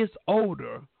he gets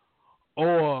older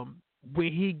or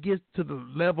when he gets to the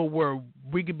level where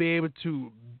we can be able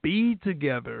to be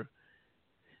together,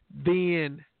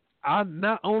 then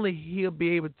not only he'll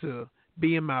be able to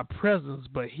be in my presence,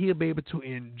 but he'll be able to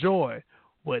enjoy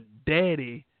what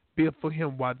Daddy built for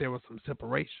him while there was some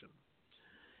separation.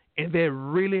 And that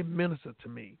really ministered to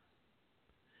me.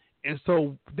 And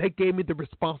so that gave me the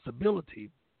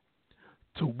responsibility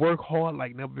to work hard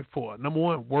like never before. Number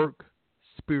one, work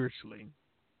spiritually.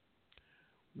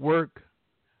 Work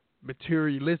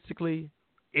materialistically,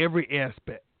 every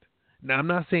aspect. Now, I'm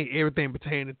not saying everything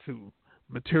pertaining to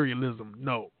materialism,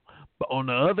 no. But on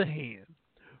the other hand,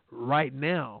 right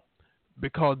now,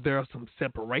 because there's some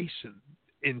separation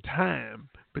in time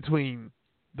between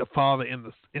the father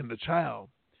and the child,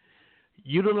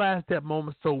 utilize that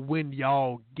moment so when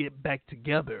y'all get back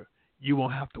together, you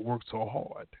won't have to work so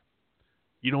hard.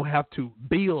 You don't have to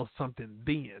build something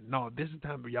then. No, this is the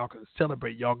time where y'all can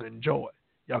celebrate, y'all can enjoy.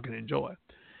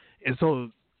 And so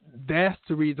that's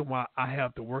the reason why I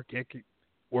have the work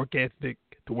ethic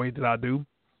the way that I do.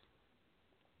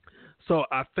 So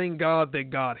I thank God that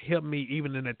God helped me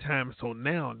even in that time. So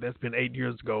now, that's been 8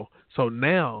 years ago. So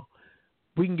now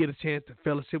we can get a chance to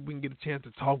fellowship. We can get a chance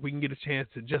to talk. We can get a chance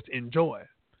to just enjoy.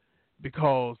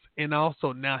 And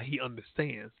also now he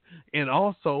understands. And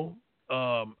also,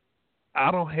 I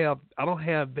don't have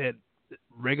that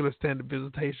regular standard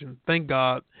visitation. Thank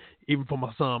God, even for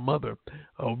my son's mother,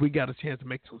 we got a chance to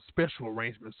make some special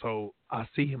arrangements. So I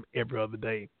see him every other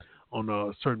day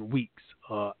on certain weeks.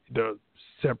 They're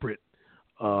separate.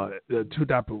 There are two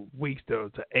type of weeks.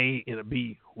 There's an A and a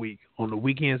B week. On the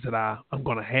weekends that I'm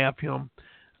going to have him,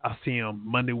 I see him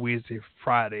Monday, Wednesday,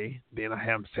 Friday. Then I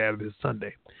have him Saturday,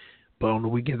 Sunday. But on the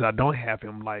weekends I don't have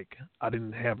him, like I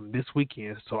didn't have him this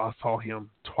weekend, so I saw him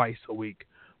twice a week.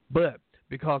 But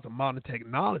because of modern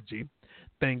technology,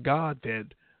 thank God that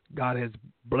God has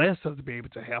blessed us to be able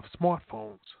to have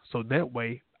smartphones, so that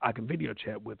way I can video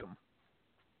chat with them.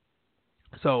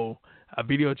 So I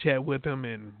video chat with them,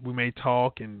 and we may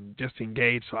talk and just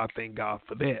engage. So I thank God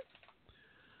for that.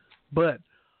 But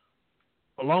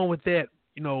along with that,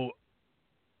 the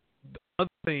other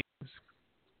things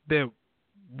that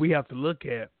we have to look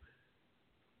at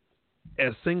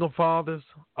as single fathers,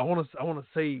 I want to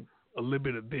say a little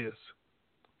bit of this.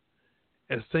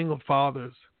 As single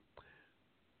fathers,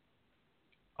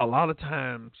 a lot of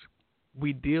times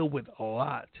we deal with a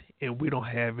lot, and we don't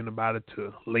have anybody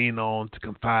to lean on, to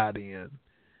confide in.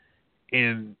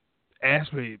 And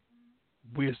actually,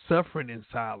 we're suffering in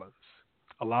silence.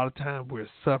 A lot of time we're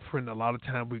suffering. A lot of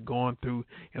time we're going through.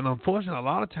 And unfortunately, a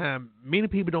lot of time, many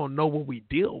people don't know what we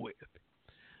deal with.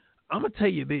 I'm going to tell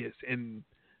you this, and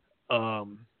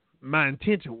my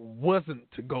intention wasn't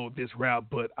to go this route,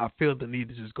 but I feel the need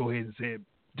to just go ahead and say it,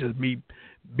 just me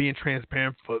being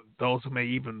transparent for those who may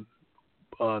even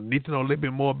need to know a little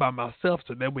bit more about myself,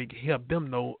 so that we can help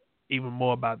them know even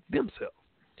more about themselves.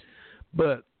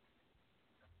 But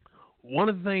one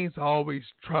of the things I always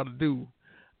try to do,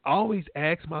 I always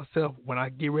ask myself when I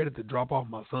get ready to drop off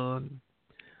my son,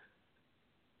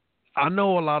 I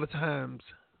know a lot of times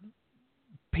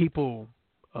people,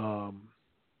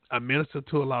 I minister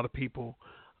to a lot of people.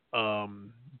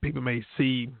 People may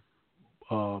see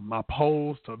my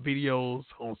posts or videos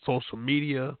on social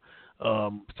media.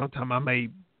 Sometimes I may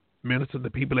minister to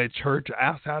people at church or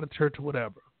outside of church or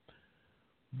whatever.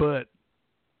 But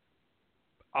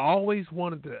I always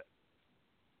wanted to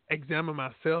examine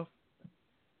myself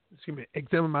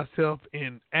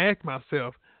and ask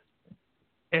myself,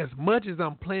 as much as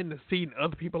I'm planting the seed in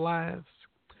other people's lives,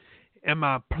 am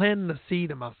I planting the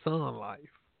seed in my son's life?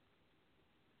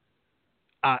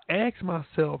 I ask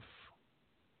myself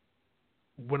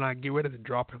when I get ready to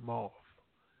drop him off,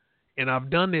 and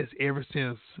I've done this ever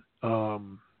since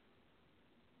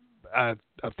I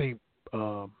think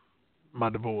my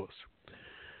divorce.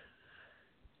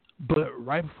 But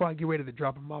right before I get ready to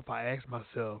drop him off, I ask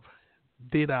myself,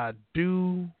 did I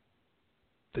do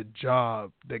the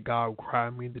job that God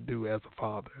required me to do as a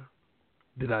father?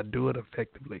 Did I do it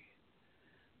effectively?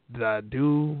 Did I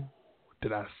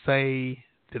say,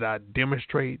 did I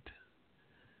demonstrate,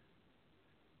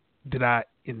 did I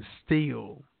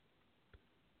instill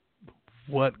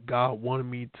what God wanted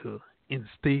me to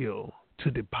instill,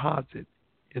 to deposit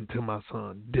into my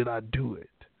son? Did I do it?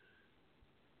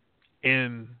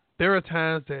 And there are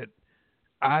times that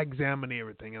I examine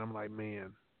everything and I'm like,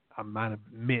 man, I might have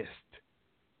missed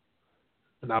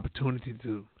an opportunity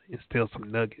to instill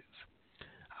some nuggets.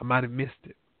 I might have missed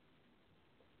it.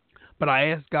 But I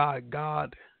asked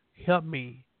God, help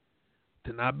me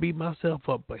to not beat myself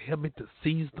up, but help me to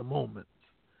seize the moments.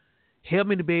 Help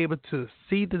me to be able to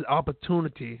see the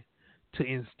opportunity to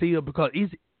instill, because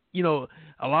it's,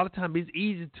 a lot of times it's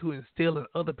easy to instill in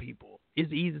other people.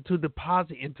 It's easy to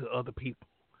deposit into other people.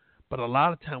 But a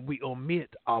lot of times we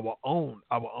omit our own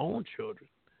children,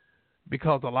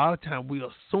 because a lot of times we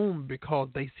assume because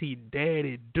they see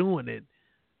daddy doing it,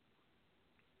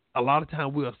 a lot of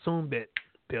times we assume that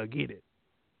they'll get it.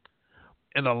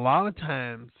 And a lot of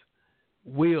times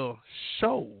we'll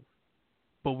show,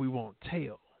 but we won't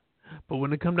tell. But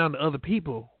when it comes down to other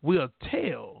people, we'll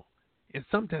tell, and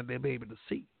sometimes they'll be able to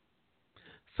see.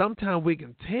 Sometimes we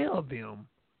can tell them,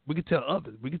 we can tell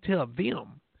others, we can tell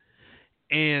them,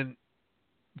 and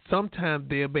sometimes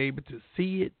they'll be able to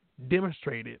see it,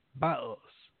 demonstrate it by us.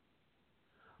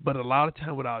 But a lot of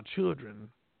time with our children,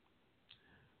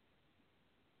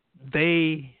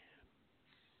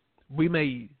 we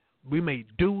may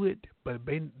do it, but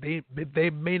they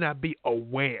may not be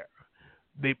aware.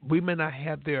 We may not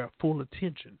have their full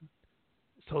attention,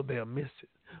 so they'll miss it.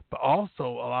 But also,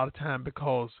 a lot of time,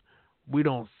 because we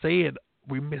don't say it,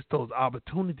 we miss those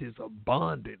opportunities of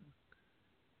bonding.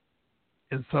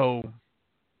 And so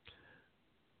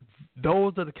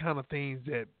those are the kind of things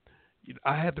that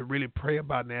I have to really pray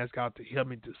about and ask God to help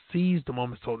me to seize the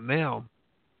moment. So now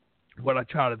what I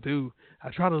try to do, I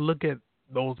try to look at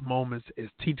those moments as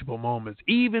teachable moments,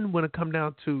 even when it comes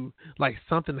down to like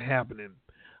something happening.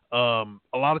 A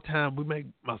lot of times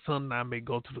my son and I may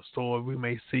go to the store. We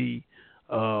may see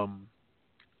a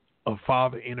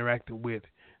father interacting with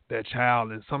their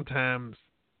child, and sometimes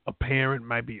a parent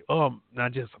might be,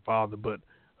 not just a father, but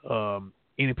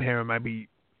any parent might be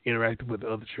interacting with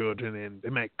other children, and they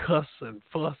might cuss and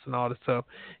fuss and all this stuff.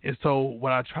 And so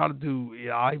what I try to do,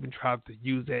 I even try to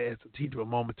use that as a teachable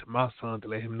moment to my son to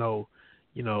let him know,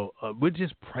 we'll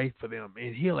just pray for them.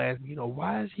 And he'll ask me,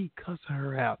 why is he cussing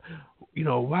her out?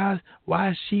 Why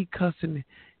is she cussing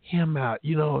him out.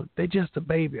 They just a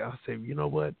baby. I say, you know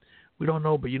what? We don't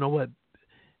know, but you know what?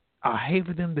 I hate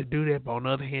for them to do that, but on the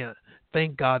other hand,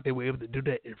 thank God they were able to do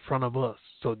that in front of us,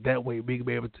 so that way we can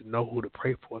be able to know who to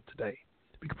pray for today.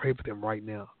 We can pray for them right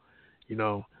now, you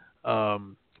know.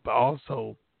 But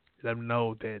also let them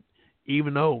know that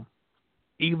even though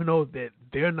that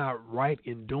they're not right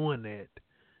in doing that,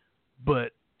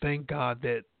 but thank God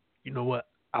that you know what,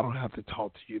 I don't have to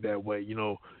talk to you that way.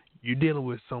 You're dealing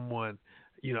with someone.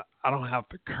 I don't have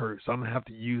to curse. I don't have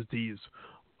to use these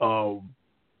uh,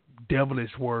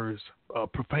 devilish words,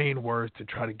 profane words to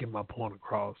try to get my point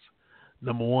across.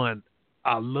 Number one,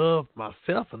 I love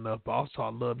myself enough, but also I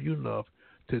love you enough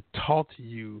to talk to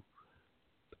you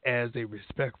as a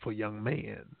respectful young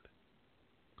man.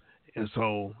 And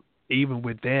so, even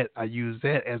with that, I use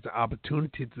that as an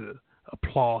opportunity to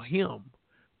applaud him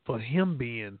for him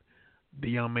being the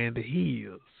young man that he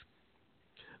is.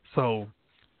 So,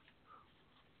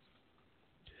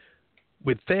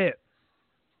 with that,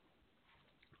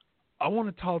 I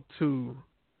want to talk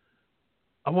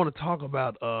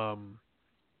about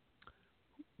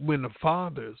when the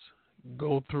fathers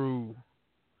go through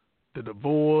the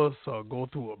divorce or go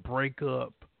through a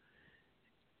breakup,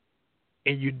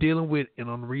 and you're dealing with an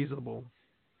unreasonable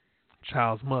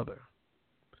child's mother.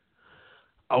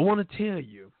 I want to tell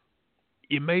you,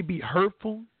 it may be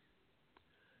hurtful.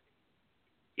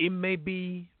 It may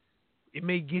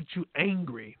get you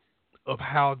angry of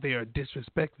how they are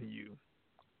disrespecting you.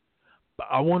 But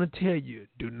I want to tell you,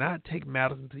 do not take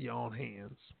matters into your own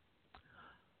hands.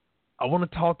 I want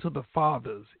to talk to the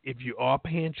fathers. If you are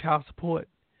paying child support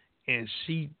and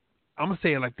I'm going to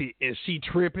say it like this, and she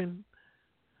tripping,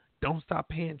 don't stop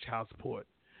paying child support.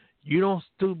 You don't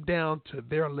stoop down to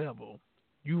their level.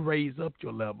 You raise up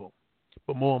your level.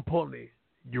 But more importantly,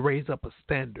 you raise up a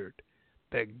standard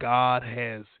that God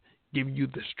has given you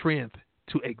the strength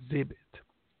to exhibit.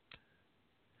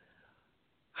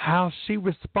 How she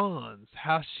responds,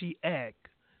 how she acts,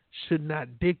 should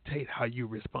not dictate how you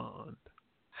respond.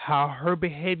 How her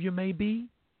behavior may be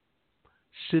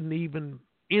shouldn't even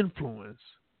influence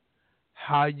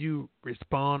how you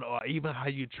respond or even how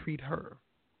you treat her.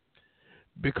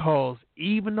 Because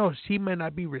even though she may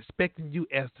not be respecting you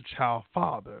as the child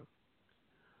father,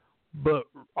 but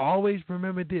always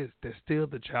remember this, they're still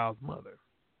the child's mother.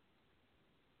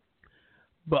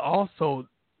 But also,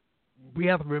 we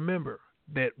have to remember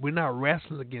that we're not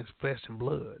wrestling against flesh and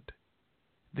blood.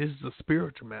 This is a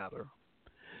spiritual matter.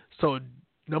 So,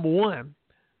 number one,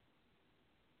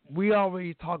 we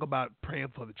already talk about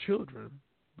praying for the children,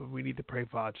 but we need to pray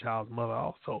for our child's mother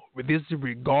also. But this is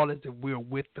regardless if we're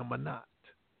with them or not.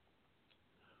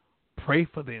 Pray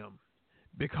for them,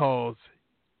 because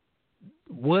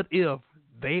what if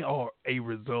they are a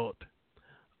result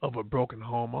of a broken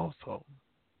home also?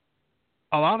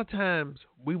 A lot of times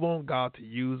we want God to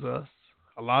use us.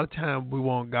 A lot of times we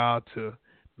want God to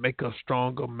make us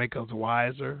stronger, make us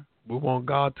wiser. We want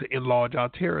God to enlarge our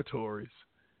territories.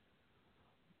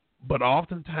 But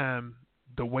oftentimes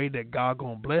the way that God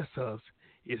gonna bless us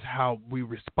is how we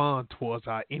respond towards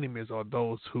our enemies or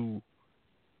those who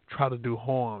try to do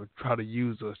harm, try to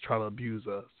use us, try to abuse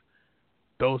us,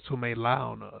 those who may lie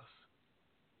on us.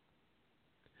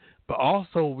 But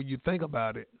also, when you think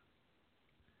about it,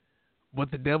 what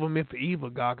the devil meant for evil,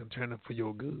 God can turn it for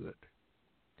your good.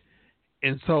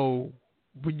 And so,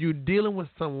 when you're dealing with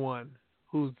someone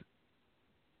who's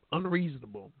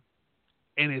unreasonable,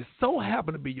 and it so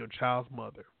happened to be your child's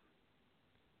mother,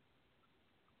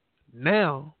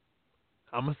 now,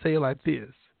 I'm going to say it like this.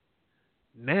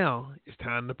 Now, it's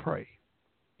time to pray.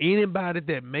 Anybody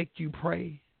that make you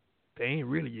pray, they ain't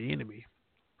really your enemy.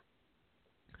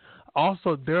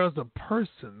 Also, there's a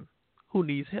person who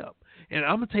needs help. And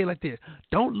I'm going to tell you like this.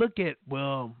 Don't look at,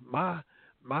 well, my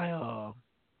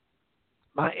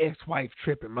ex-wife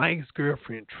tripping, my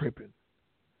ex-girlfriend tripping.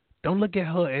 Don't look at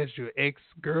her as your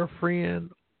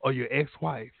ex-girlfriend or your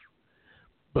ex-wife,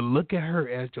 but look at her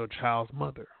as your child's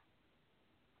mother.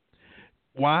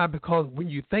 Why? Because when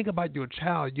you think about your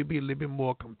child, you'll be a little bit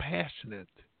more compassionate,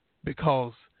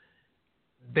 because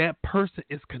that person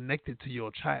is connected to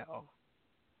your child.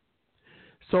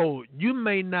 So you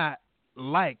may not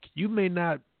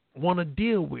want to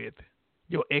deal with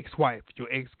your ex-wife,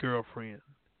 your ex-girlfriend.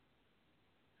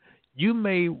 You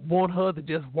may want her to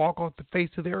just walk off the face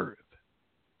of the earth.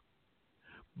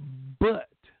 But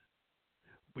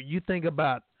when you think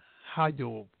about how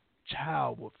your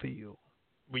child will feel,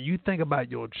 when you think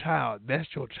about your child, that's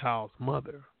your child's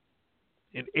mother.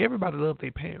 And everybody loves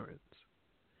their parents.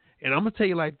 And I'm going to tell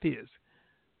you like this.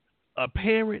 A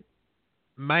parent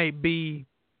might be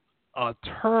a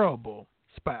terrible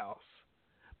spouse,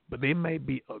 but they may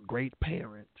be a great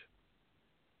parent.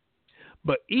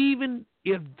 But even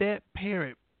if that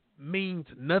parent means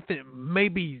nothing,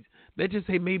 maybe, let's just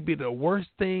say, maybe the worst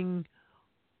thing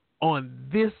on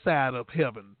this side of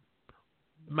heaven,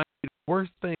 maybe the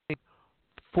worst thing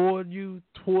for you,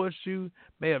 towards you,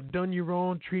 may have done you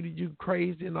wrong, treated you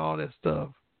crazy and all that stuff.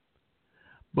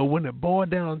 But when it boils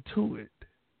down to it,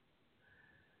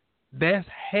 that's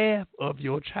half of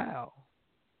your child.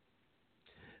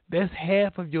 That's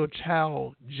half of your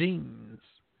child genes,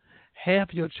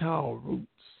 half your child roots.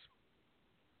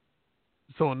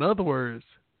 So in other words,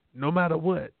 no matter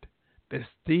what, they're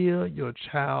still your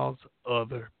child's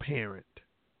other parent.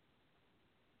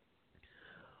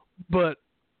 But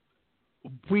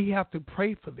we have to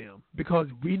pray for them because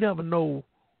we never know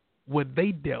what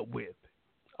they dealt with.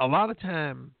 A lot of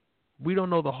time, we don't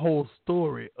know the whole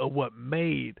story of what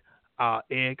made our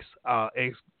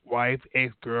ex-wife,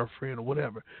 ex-girlfriend, or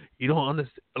whatever. You don't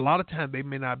understand. A lot of times, they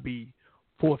may not be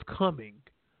forthcoming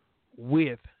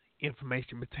with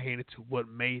information pertaining to what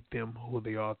made them who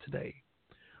they are today.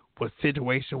 What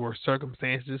situation, what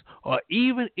circumstances, or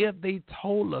even if they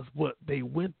told us what they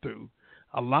went through,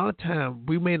 a lot of times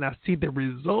we may not see the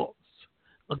results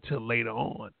until later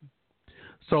on.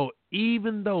 So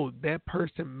even though that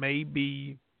person may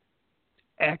be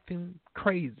acting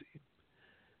crazy,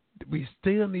 we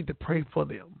still need to pray for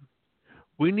them.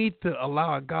 We need to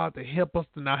allow God to help us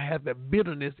to not have that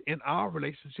bitterness in our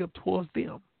relationship towards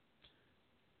them.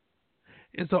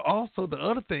 And so also the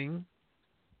other thing,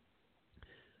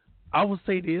 I would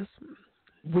say this,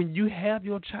 when you have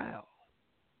your child,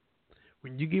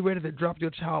 when you get ready to drop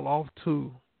your child off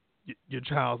to your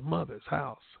child's mother's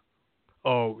house,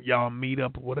 or y'all meet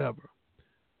up or whatever,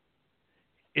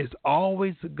 it's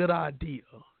always a good idea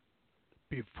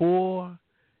before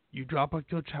you drop off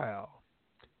your child,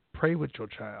 pray with your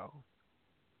child.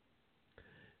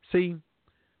 See,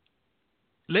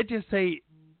 let's just say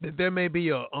that there may be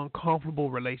an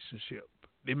uncomfortable relationship.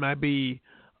 There might be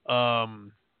a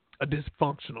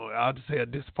dysfunctional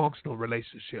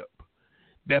relationship.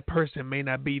 That person may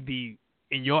not be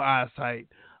in your eyesight,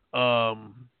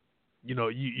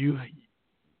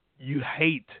 you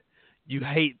hate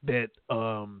that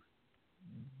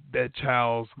that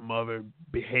child's mother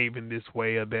behaving this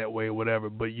way or that way or whatever,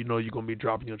 but you know you're going to be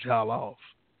dropping your child off.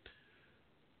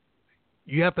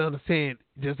 You have to understand,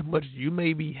 just as much as you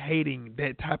may be hating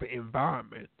that type of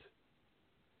environment,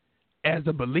 as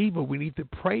a believer, we need to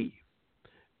pray.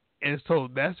 And so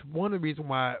that's one of the reasons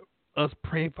why us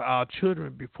praying for our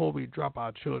children before we drop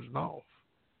our children off.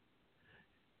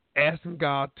 Asking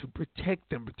God to protect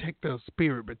them, protect their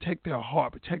spirit, protect their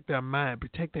heart, protect their mind,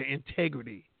 protect their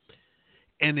integrity,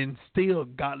 and instill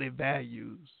godly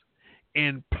values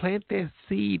and plant that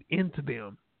seed into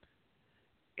them.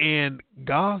 And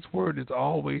God's word is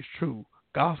always true.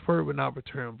 God's word will not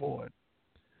return void.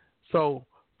 So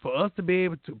for us to be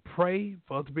able to pray,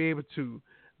 for us to be able to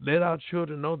let our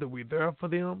children know that we're there for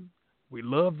them, we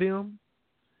love them,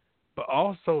 but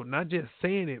also not just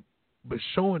saying it, but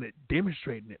showing it,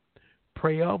 demonstrating it.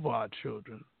 Pray over our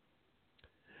children.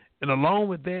 And along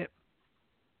with that,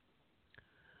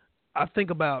 I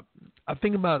think about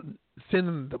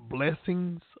sending the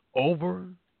blessings over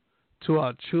to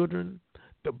our children,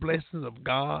 the blessings of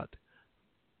God,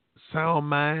 sound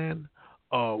mind,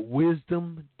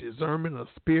 wisdom, discernment of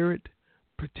spirit,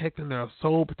 protecting their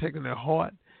soul, protecting their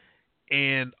heart,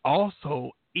 and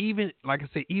also, even, like I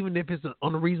said, even if it's an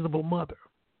unreasonable mother,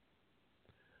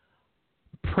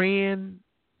 praying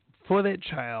for that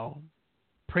child,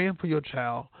 praying for your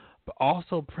child, but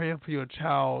also praying for your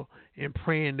child and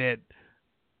praying that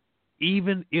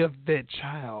even if that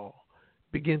child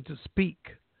begins to speak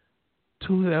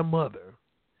to their mother,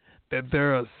 that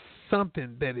there is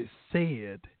something that is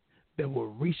said that will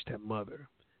reach that mother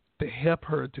to help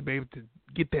her to be able to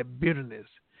get that bitterness,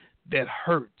 that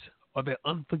hurt, or that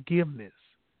unforgiveness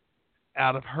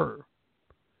out of her.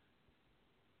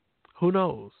 Who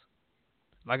knows?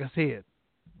 Like I said,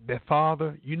 that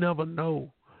father, you never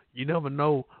know. You never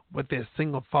know what that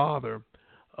single father,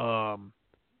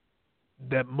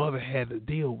 that mother had to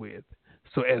deal with.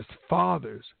 So as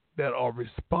fathers that are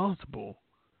responsible,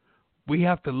 we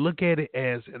have to look at it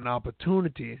as an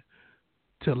opportunity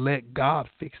to let God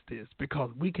fix this,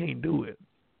 because we can't do it.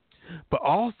 But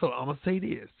also, I'm going to say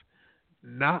this,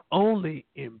 not only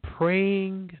in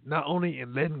praying, not only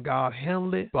in letting God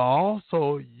handle it, but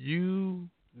also you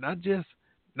not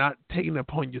taking it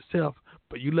upon yourself,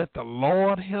 but you let the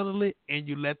Lord handle it and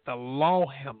you let the law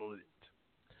handle it.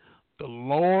 The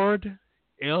Lord,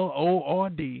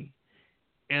 Lord,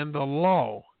 and the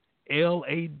law, Law,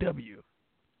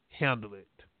 handle it.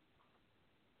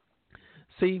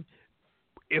 See,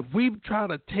 if we try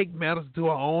to take matters into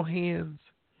our own hands,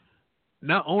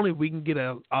 not only we can get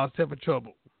ourselves in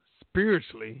trouble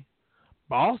spiritually,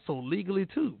 but also legally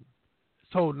too.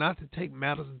 So not to take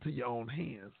matters into your own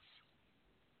hands.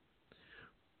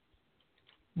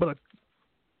 But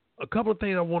a couple of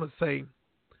things I want to say.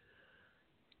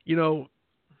 You know,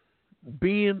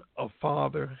 being a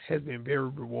father has been very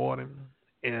rewarding.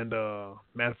 And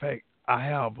matter of fact, I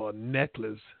have a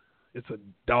necklace. It's a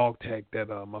dog tag that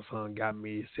my son got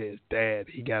me. It says Dad.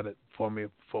 He got it for me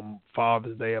for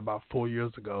Father's Day about 4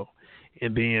 years ago.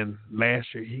 And then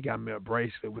last year he got me a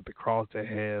bracelet with the cross that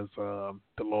has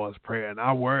the Lord's Prayer. And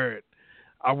I wear it.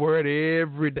 I wear it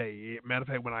every day. Matter of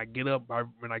fact, when I get up,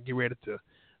 when I get ready to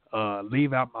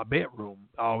leave out my bedroom,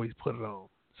 I always put it on.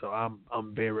 So I'm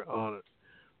very honored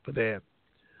for that.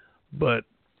 But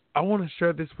I want to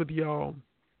share this with y'all.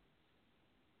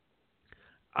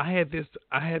 I had this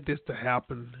to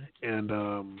happen, and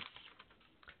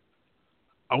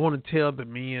I want to tell the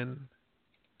men,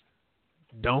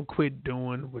 don't quit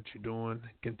doing what you're doing.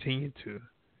 Continue to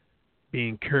be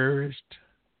encouraged,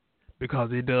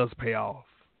 because it does pay off.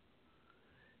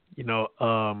 You know,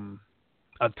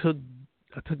 I took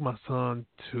my son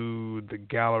to the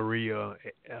Galleria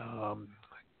a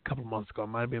couple of months ago. It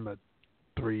might have been about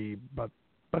 2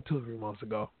 or 3 months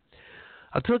ago.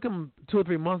 I took him 2 or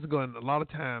 3 months ago, and a lot of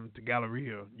times the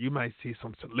Galleria, you might see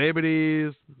some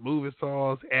celebrities, movie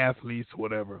stars, athletes,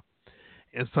 whatever.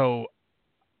 And so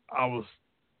I was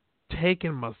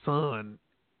taking my son,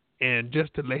 and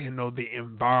just to let him know the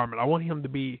environment. I want him to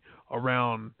be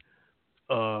around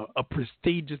a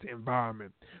prestigious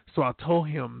environment. So I told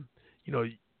him, you know,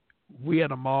 we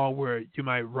at a mall where you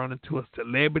might run into a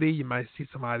celebrity, you might see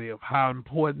somebody of high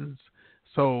importance.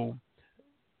 So,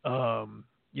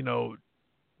 you know,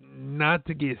 not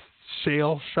to get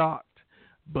shell shocked,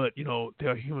 but, you know,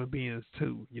 they're human beings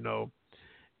too, you know.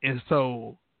 And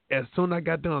so as soon as I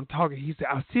got done talking, he said,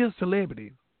 I see a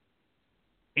celebrity.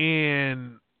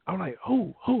 And I'm like,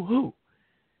 who?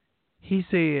 He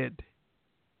said,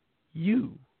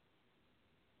 you're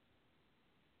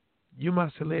my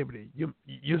celebrity.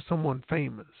 You're someone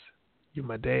famous. You're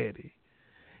my daddy.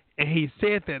 And he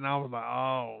said that, and I was like,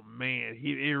 oh, man,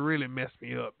 it really messed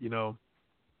me up, you know.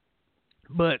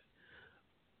 But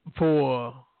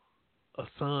for a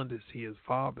son to see his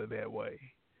father that way,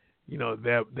 you know,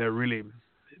 that really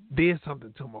did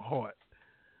something to my heart.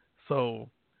 So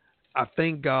I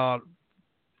thank God.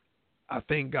 I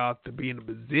thank God to be in a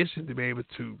position to be able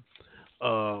to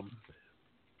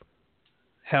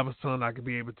have a son I could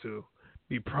be able to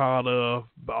be proud of.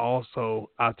 But also,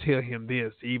 I tell him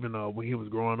this, even when he was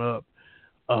growing up,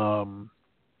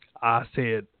 I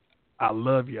said, I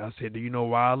love you. I said, do you know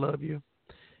why I love you?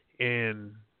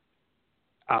 And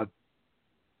I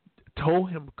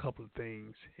told him a couple of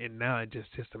things, and now it's just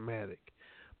systematic.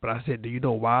 But I said, do you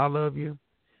know why I love you?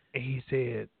 And he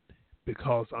said,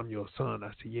 because I'm your son. I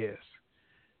said, yes.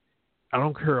 I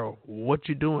don't care what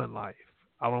you do in life.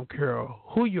 I don't care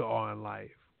who you are in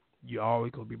life. You're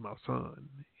always going to be my son.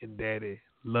 And Daddy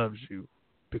loves you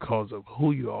because of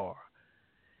who you are.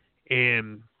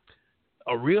 And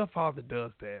a real father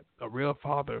does that. A real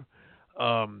father,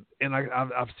 and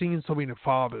I've seen so many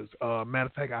fathers. Matter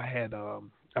of fact,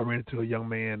 I ran into a young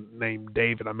man named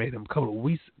David. I met him a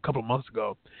couple of months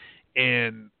ago.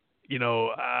 And, you know,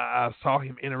 I saw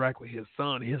him interact with his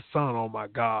son. His son, oh my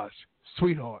gosh,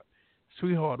 sweetheart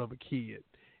of a kid.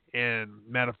 And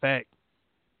matter of fact,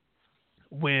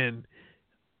 when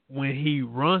he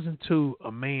runs into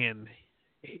a man,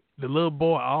 the little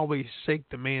boy always shake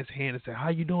the man's hand and say, how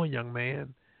you doing, young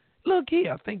man? Look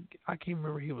here, I can't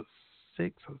remember, he was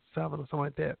 6 or 7 or something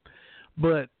like that.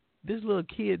 But this little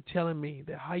kid telling me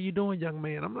that, how you doing, young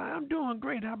man? I'm like, I'm doing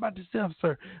great. How about yourself,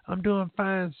 sir? I'm doing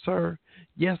fine, sir.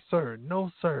 Yes, sir.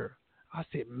 No, sir. I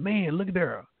said, man, look at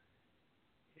there.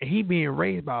 And he being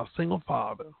raised by a single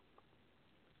father.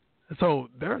 So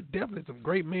there are definitely some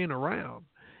great men around.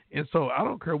 And so I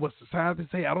don't care what society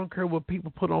say. I don't care what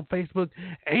people put on Facebook.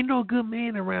 Ain't no good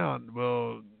man around.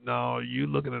 Well, no, you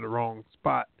looking at the wrong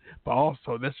spot. But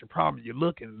also, that's your problem. You're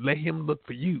looking. Let him look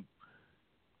for you.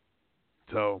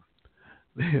 So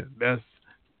that's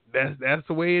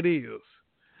the way it is.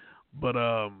 But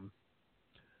I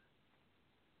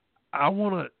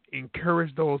want to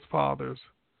encourage those fathers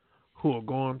who are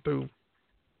going through.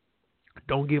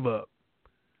 Don't give up.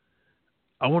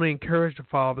 I want to encourage the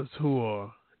fathers who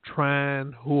are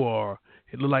trying,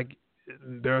 it look like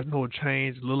there's no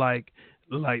change, look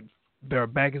like their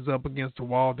back is up against the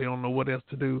wall, they don't know what else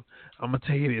to do. I'm going to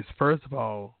tell you this. First of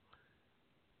all,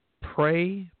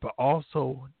 pray, but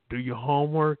also do your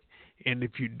homework And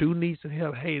if you do need some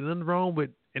help, hey, nothing wrong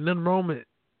with,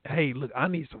 hey, look, I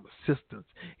need some assistance.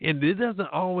 And it doesn't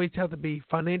always have to be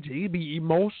financially. It can be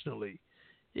emotionally.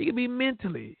 It can be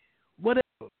mentally, whatever,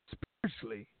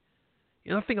 spiritually.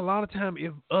 And I think a lot of time,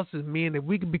 if us as men, if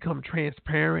we can become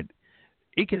transparent,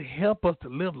 it can help us to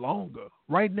live longer.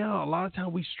 Right now, a lot of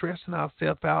time we stressing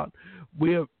ourselves out.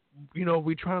 We're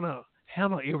trying to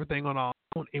handle everything on our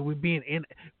own, and we're being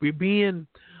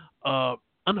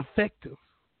ineffective.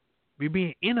 We're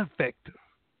being ineffective.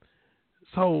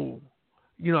 So,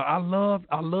 I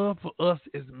love for us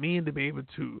as men to be able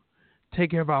to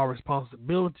take care of our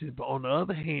responsibilities. But on the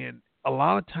other hand, a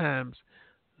lot of times,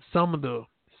 some of the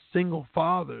single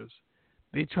fathers,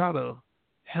 they try to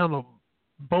handle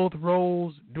both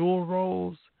roles, dual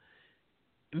roles,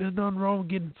 and there's nothing wrong with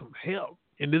getting some help.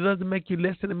 And it doesn't make you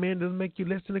less than a man, it doesn't make you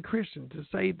less than a Christian to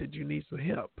say that you need some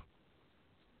help.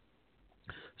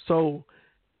 So,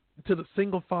 to the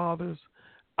single fathers,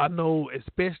 I know,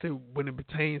 especially when it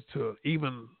pertains to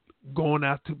even going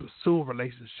out to pursue a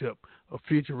relationship, a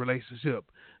future relationship,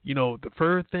 the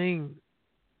first thing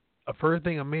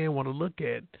a man want to look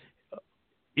at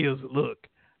is, look,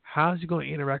 how's he going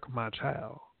to interact with my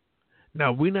child?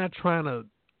 Now, we're not trying to,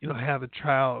 have a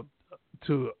child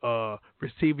to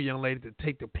receive a young lady to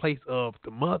take the place of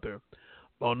the mother.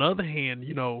 But on the other hand,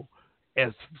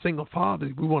 as single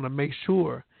fathers, we want to make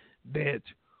sure that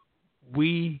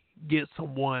we get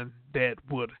someone that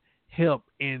would help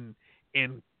and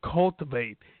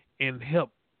cultivate and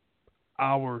help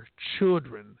our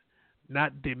children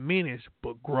not diminish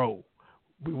but grow.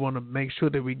 We want to make sure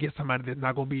that we get somebody that's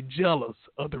not going to be jealous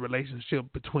of the relationship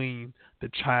between the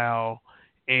child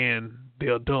and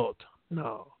the adult.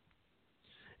 No.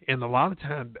 And a lot of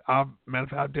times, I've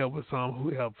dealt with some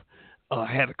who have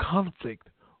had a conflict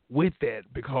with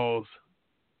that because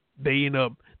they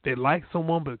like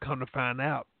someone, but come to find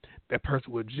out that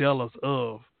person was jealous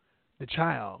of the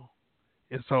child.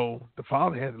 And so the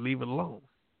father had to leave it alone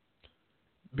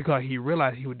because he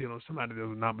realized he was dealing with somebody that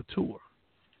was not mature.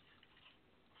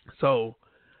 So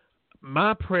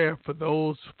my prayer for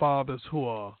those fathers who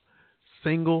are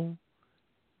single,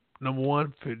 number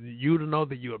one, for you to know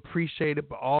that you appreciate it,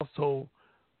 but also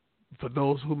for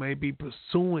those who may be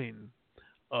pursuing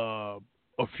a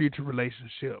future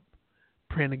relationship,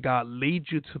 praying that God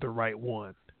leads you to the right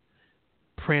one.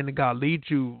 Praying that God leads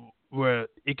you where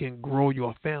it can grow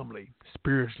your family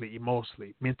spiritually,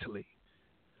 emotionally, mentally.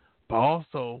 But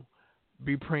also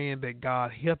be praying that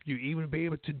God help you even be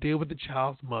able to deal with the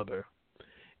child's mother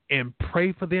and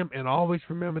pray for them. And always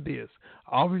remember this.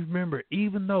 Always remember,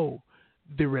 even though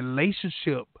the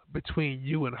relationship between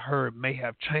you and her may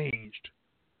have changed,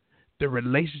 the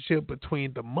relationship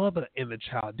between the mother and the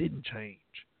child didn't change.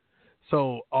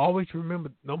 So always remember,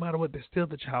 no matter what, they're still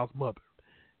the child's mother.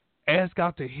 Ask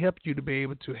God to help you to be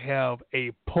able to have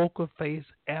a poker face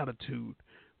attitude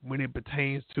when it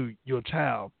pertains to your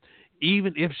child.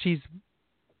 Even if she's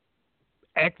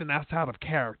acting outside of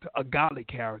character, a godly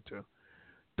character,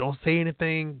 don't say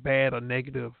anything bad or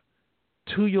negative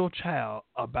to your child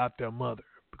about their mother,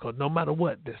 because no matter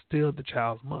what, they're still the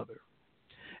child's mother.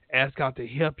 Ask God to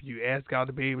help you. Ask God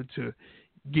to be able to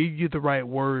give you the right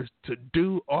words to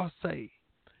do or say.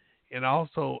 And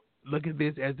also look at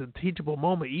this as a teachable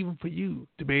moment, even for you,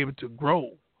 to be able to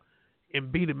grow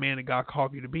and be the man that God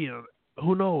called you to be. And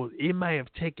who knows, it may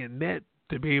have taken that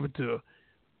to be able to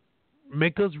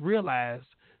make us realize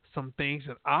some things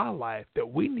in our life that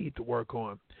we need to work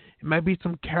on. It might be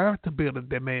some character building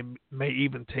that may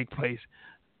even take place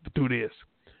through this.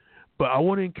 But I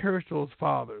want to encourage those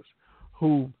fathers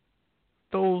who,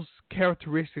 those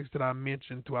characteristics that I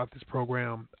mentioned throughout this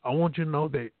program, I want you to know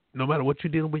that no matter what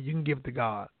you're dealing with, you can give it to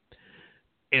God.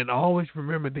 And always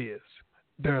remember this.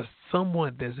 There's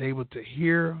someone that's able to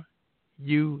hear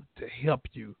you, to help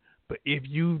you. But if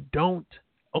you don't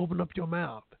open up your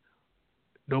mouth,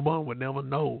 no one will never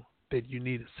know that you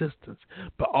need assistance.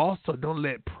 But also don't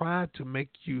let pride to make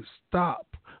you stop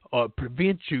or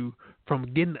prevent you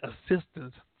from getting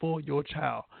assistance for your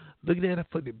child. Look at it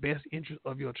for the best interest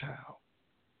of your child.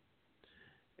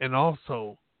 And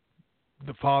also,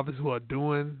 the fathers who are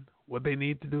doing what they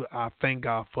need to do, I thank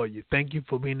God for you. Thank you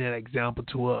for being that example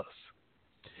to us.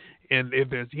 And if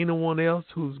there's anyone else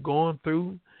who's going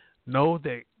through, know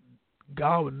that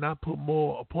God will not put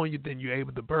more upon you than you're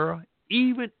able to bear,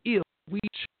 even if we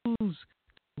choose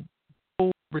to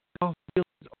hold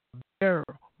responsibilities or bear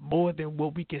more than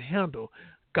what we can handle.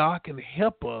 God can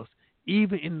help us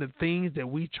even in the things that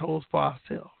we chose for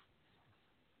ourselves.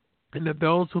 And if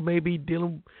those who may be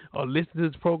dealing or listening to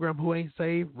this program who ain't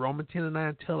saved, Romans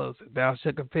 10:9 tell us, thou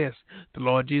shalt confess the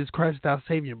Lord Jesus Christ thy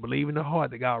Savior, and believe in the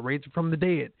heart that God raised him from the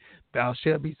dead, thou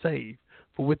shalt be saved.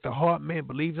 For with the heart man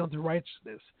believes unto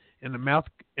righteousness, and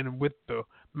with the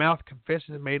mouth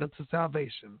confession is made unto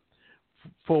salvation.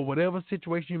 For whatever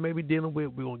situation you may be dealing with,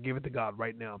 we're going to give it to God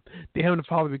right now. Dear Heavenly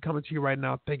Father, we're coming to you right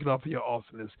now. Thank you, Lord, for your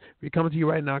awesomeness. We're coming to you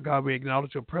right now, God. We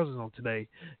acknowledge your presence on today.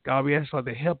 God, we ask, Lord,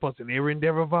 to help us in every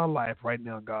endeavor of our life right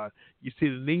now, God. You see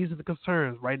the needs and the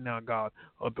concerns right now, God,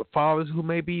 of the fathers who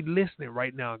may be listening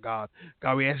right now, God.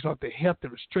 God, we ask, Lord, to help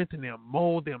them, strengthen them,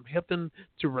 mold them, help them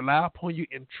to rely upon you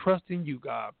and trust in you,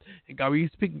 God. And God, we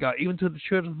speak, God, even to the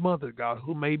children's mother, God,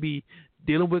 who may be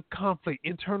dealing with conflict,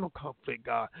 internal conflict,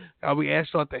 God. God, we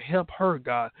ask, Lord, to help her,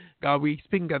 God. God, we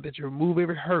speak, God, that you remove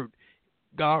every hurt.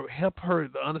 God, help her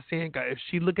to understand, God, if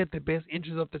she look at the best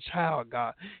interest of the child,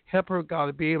 God, help her, God,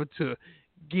 to be able to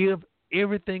give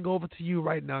everything over to you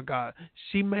right now, God.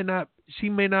 She may not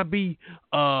be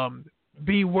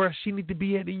where she need to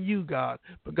be at in you, God.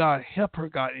 But God, help her,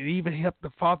 God, and even help the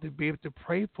father to be able to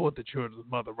pray for the children's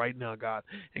mother right now, God.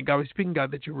 And God, we're speaking, God,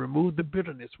 that you remove the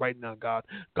bitterness right now, God.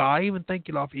 God, I even thank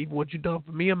you, Lord, for even what you've done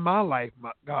for me in my life,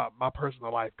 my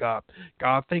personal life, God.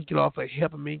 God, thank you, Lord, for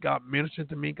helping me, God, ministering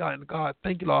to me, God. And God,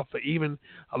 thank you, Lord, for even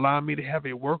allowing me to have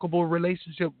a workable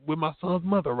relationship with my son's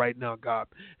mother right now, God.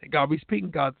 And God, we're speaking,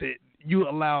 God, that you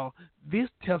allow this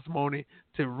testimony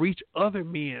to reach other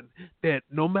men, that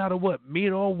no matter what,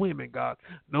 men or women, God,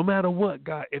 no matter what,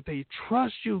 God, if they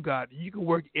trust you, God, you can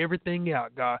work everything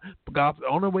out, God. But God, the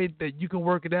only way that you can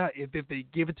work it out is if they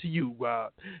give it to you,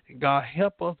 God. And God,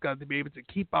 help us, God, to be able to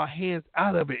keep our hands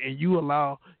out of it, and you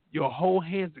allow your whole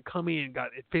hands to come in, God,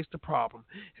 and fix the problem.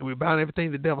 And we bind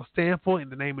everything the devil stands for in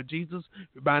the name of Jesus.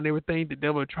 We bind everything the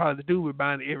devil tries to do. We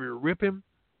bind every ripping.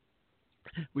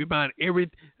 We bind every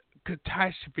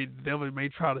catastrophe the devil may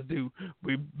try to do.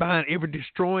 We bind every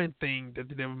destroying thing that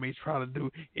the devil may try to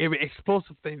do, every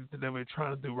explosive thing that the devil is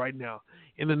trying to do right now.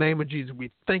 In the name of Jesus,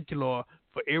 we thank you, Lord,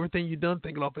 for everything you've done.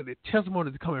 Thank you, Lord, for the testimony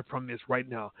that's coming from this right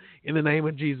now. In the name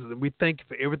of Jesus, and we thank you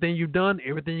for everything you've done,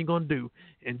 everything you're going to do.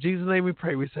 In Jesus' name we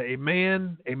pray. We say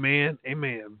amen, amen,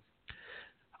 amen.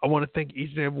 I want to thank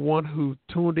each and every one who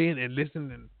tuned in and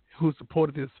listened and who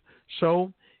supported this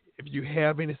show. If you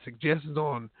have any suggestions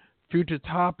on future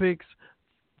topics,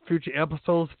 future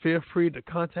episodes, feel free to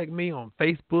contact me on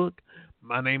Facebook.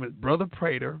 My name is Brother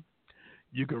Prater.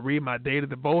 You can read my daily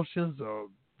devotions or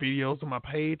videos on my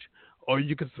page, or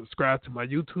you can subscribe to my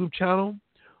YouTube channel,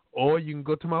 or you can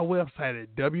go to my website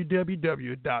at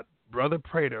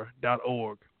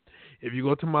www.brotherprater.org. If you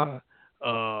go to my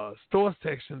store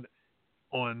section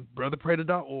on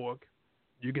brotherprater.org,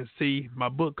 you can see my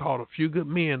book called A Few Good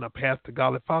Men, A Path to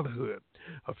Godly Fatherhood.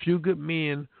 A Few Good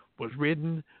Men was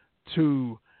written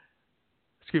to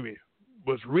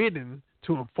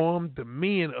inform the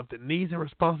men of the needs and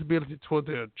responsibilities toward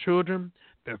their children,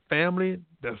 their family,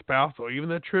 their spouse, or even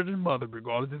their children's mother,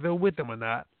 regardless if they're with them or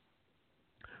not.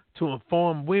 To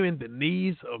inform women the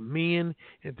needs of men,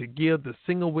 and to give the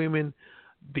single women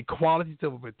the qualities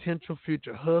of a potential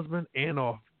future husband and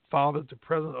or father to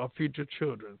present or future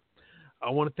children. I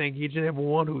want to thank each and every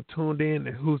one who tuned in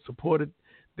and who supported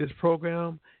this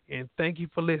program, and thank you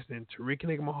for listening to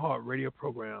Reconnect My Heart radio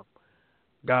program.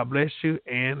 God bless you,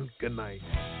 and good night.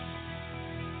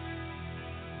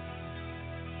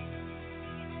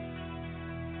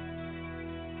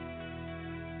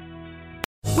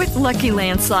 With Lucky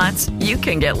Land Slots, you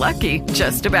can get lucky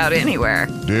just about anywhere.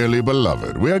 Dearly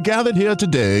beloved, we are gathered here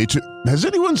today to... Has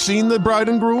anyone seen the bride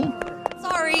and groom?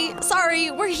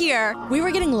 Sorry, we're here. We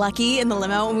were getting lucky in the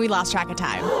limo and we lost track of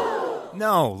time.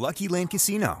 No, Lucky Land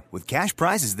Casino, with cash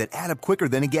prizes that add up quicker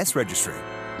than a guest registry.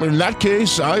 In that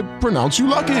case, I pronounce you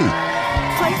lucky.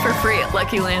 Play for free at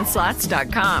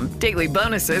LuckyLandSlots.com. Daily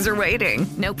bonuses are waiting.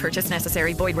 No purchase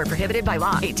necessary. Void where prohibited by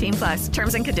law. 18+.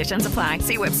 Terms and conditions apply.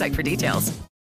 See website for details.